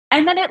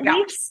 And then it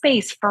leaves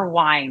space for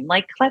wine.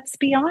 Like, let's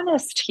be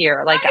honest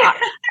here. Like,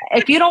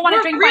 if you don't want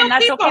to drink wine,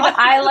 that's okay. But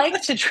I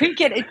like to drink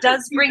it. It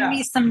does bring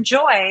me some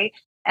joy.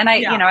 And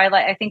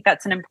I think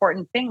that's an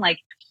important thing. Like,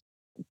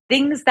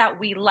 things that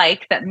we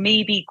like that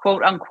maybe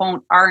quote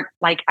unquote aren't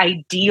like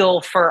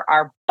ideal for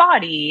our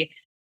body,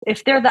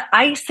 if they're the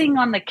icing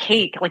on the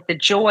cake, like the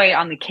joy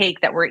on the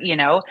cake that we're,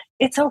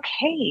 it's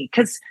okay.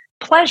 Because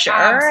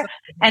pleasure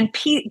and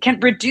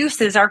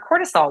reduces our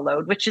cortisol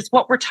load, which is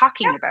what we're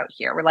talking about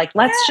here. We're like,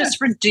 let's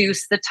just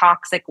reduce the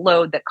toxic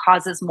load that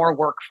causes more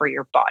work for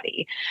your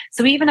body.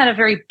 So even at a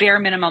very bare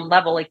minimum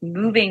level, like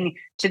moving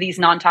to these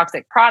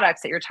non-toxic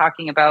products that you're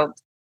talking about,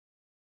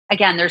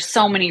 again, there's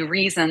so many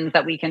reasons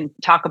that we can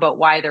talk about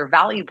why they're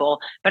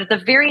valuable, but at the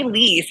very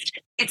least,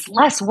 it's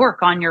less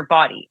work on your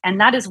body. And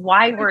that is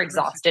why we're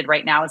exhausted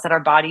right now, is that our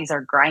bodies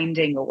are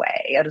grinding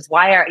away. It is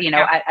why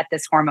at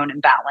this hormone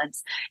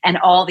imbalance and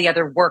all the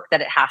other work that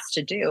it has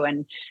to do.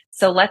 And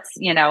so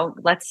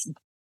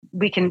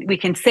we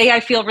can say I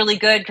feel really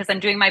good because I'm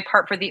doing my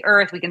part for the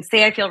earth. We can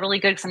say I feel really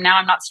good because now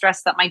I'm not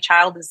stressed that my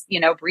child is,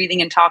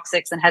 breathing in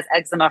toxics and has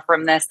eczema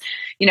from this.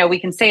 We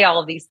can say all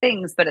of these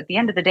things, but at the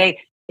end of the day,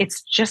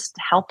 it's just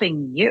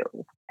helping you.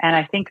 And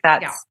I think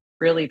that's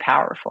really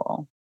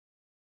powerful.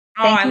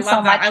 Thank you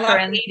so much,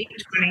 Corinne.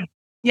 80/20.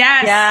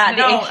 Yes.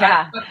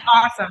 That's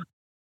awesome.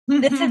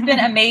 This has been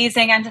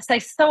amazing. And I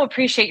so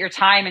appreciate your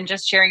time and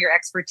just sharing your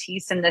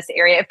expertise in this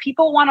area. If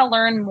people want to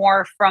learn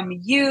more from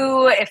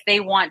you, if they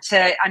want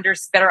to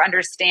better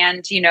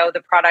understand,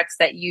 the products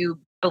that you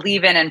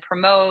believe in and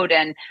promote.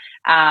 And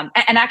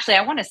actually,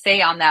 I want to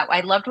say on that, I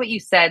loved what you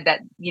said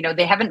that,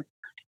 they haven't,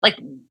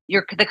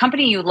 the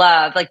company you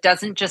love,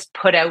 doesn't just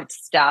put out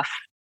stuff,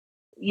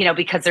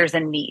 because there's a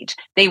need.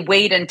 They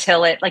wait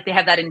until they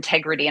have that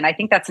integrity. And I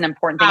think that's an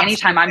important thing. Absolutely.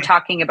 Anytime I'm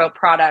talking about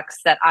products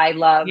that I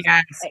love,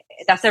 yes,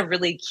 that's a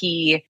really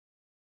key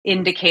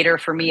indicator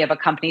for me of a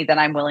company that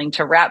I'm willing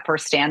to rep or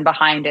stand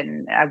behind.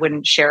 And I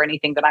wouldn't share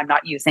anything that I'm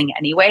not using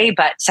anyway,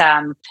 but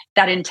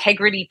that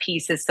integrity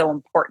piece is so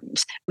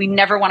important. We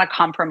never want to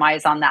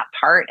compromise on that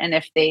part. And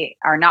if they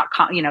are not,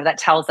 that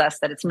tells us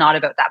that it's not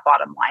about that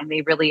bottom line.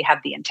 They really have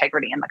the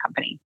integrity in the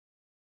company.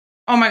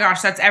 Oh my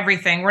gosh, that's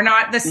everything. We're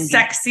not the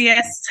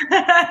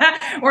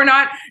sexiest. We're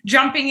not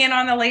jumping in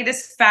on the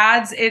latest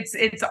fads.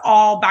 It's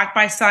all backed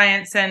by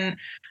science. And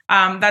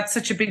that's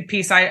such a big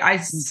piece. I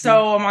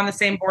so am on the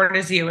same board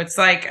as you. It's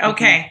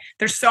okay,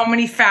 there's so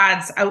many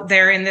fads out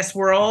there in this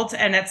world.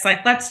 And it's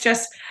let's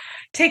just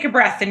take a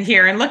breath in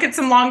here and look at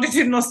some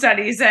longitudinal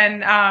studies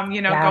and,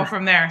 go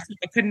from there. So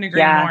I couldn't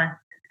agree more.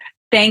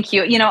 Thank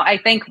you. I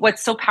think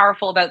what's so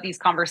powerful about these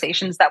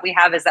conversations that we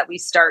have is that we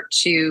start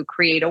to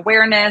create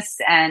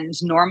awareness and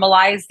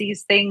normalize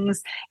these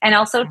things, and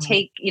also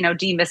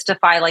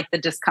demystify the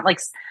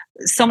discomfort.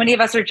 So many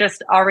of us are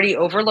just already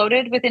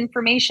overloaded with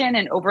information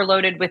and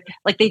overloaded with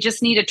they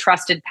just need a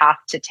trusted path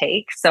to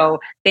take.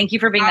 So thank you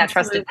for being that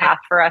trusted path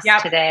for us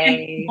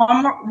today.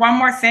 And one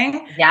more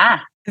thing. Yeah.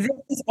 This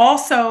is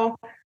also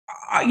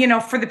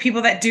for the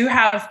people that do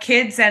have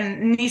kids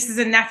and nieces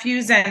and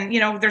nephews and,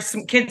 there's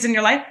some kids in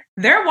your life,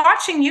 they're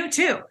watching you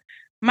too.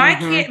 My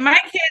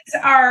kids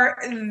are,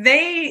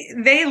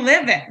 they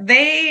live it.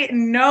 They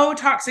know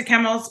toxic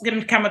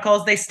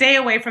chemicals. They stay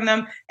away from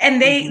them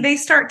and they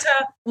start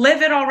to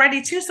live it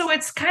already too. So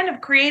it's kind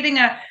of creating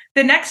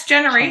the next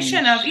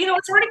generation of,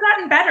 it's already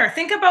gotten better.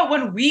 Think about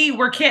when we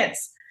were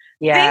kids.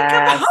 Yes.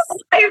 Think about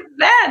life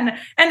then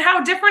and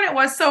how different it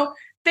was. So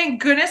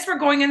thank goodness we're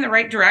going in the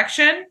right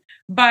direction.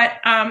 But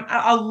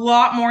a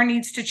lot more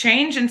needs to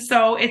change. And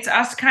so it's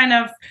us kind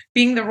of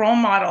being the role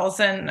models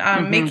and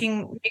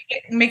making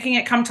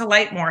it come to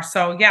light more.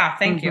 So yeah,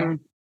 thank you.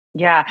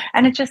 Yeah.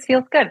 And it just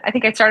feels good. I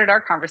think I started our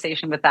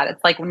conversation with that.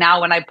 It's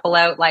now when I pull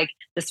out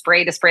the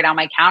spray to spray down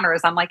my counters,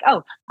 I'm I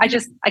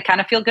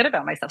kind of feel good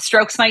about myself.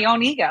 Strokes my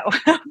own ego,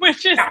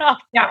 which is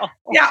yeah,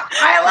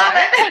 I love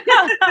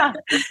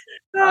it.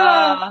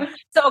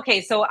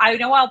 So I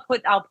know I'll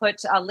put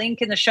a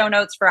link in the show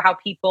notes for how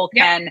people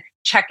can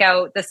check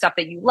out the stuff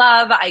that you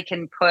love. I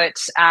can put,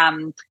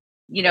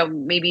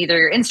 maybe either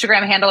your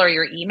Instagram handle or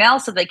your email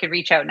so they could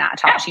reach out and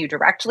talk to you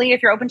directly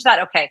if you're open to that.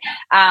 Okay.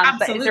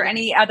 But is there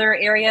any other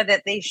area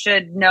that they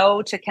should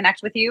know to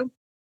connect with you?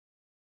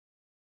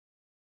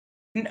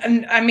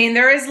 I mean,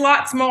 there is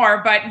lots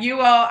more, but you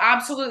will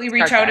absolutely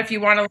reach out if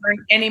you want to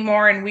learn any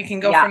more and we can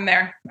go from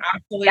there.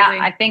 Absolutely. Yeah,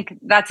 I think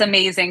that's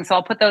amazing. So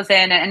I'll put those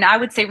in and I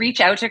would say reach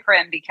out to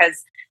Corinne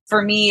because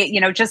for me,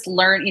 just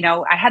learn,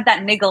 I had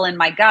that niggle in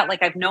my gut.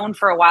 I've known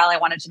for a while I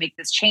wanted to make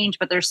this change,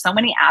 but there's so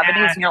many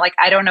avenues and you're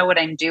I don't know what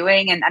I'm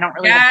doing and I don't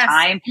really have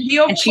time.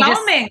 And she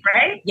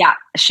right? Yeah,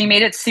 she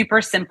made it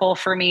super simple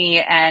for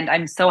me and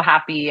I'm so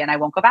happy and I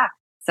won't go back.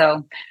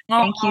 So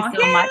thank you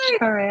so much,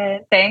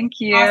 Corinne. Thank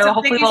you. Awesome.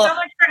 Hopefully thank you so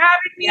much for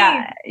having me.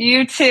 Yeah,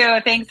 you too.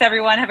 Thanks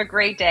everyone. Have a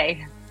great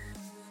day.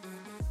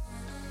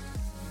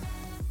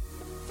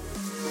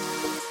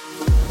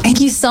 Thank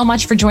you so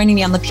much for joining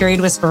me on the Period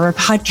Whisperer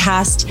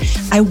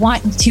podcast. I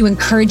want to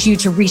encourage you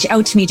to reach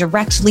out to me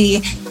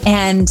directly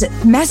and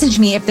message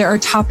me if there are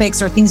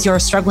topics or things you're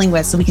struggling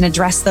with so we can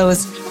address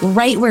those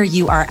right where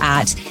you are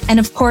at. And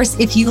of course,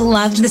 if you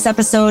loved this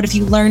episode, if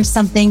you learned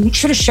something, make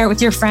sure to share it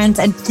with your friends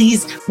and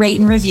please rate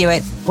and review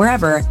it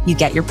wherever you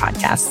get your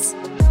podcasts.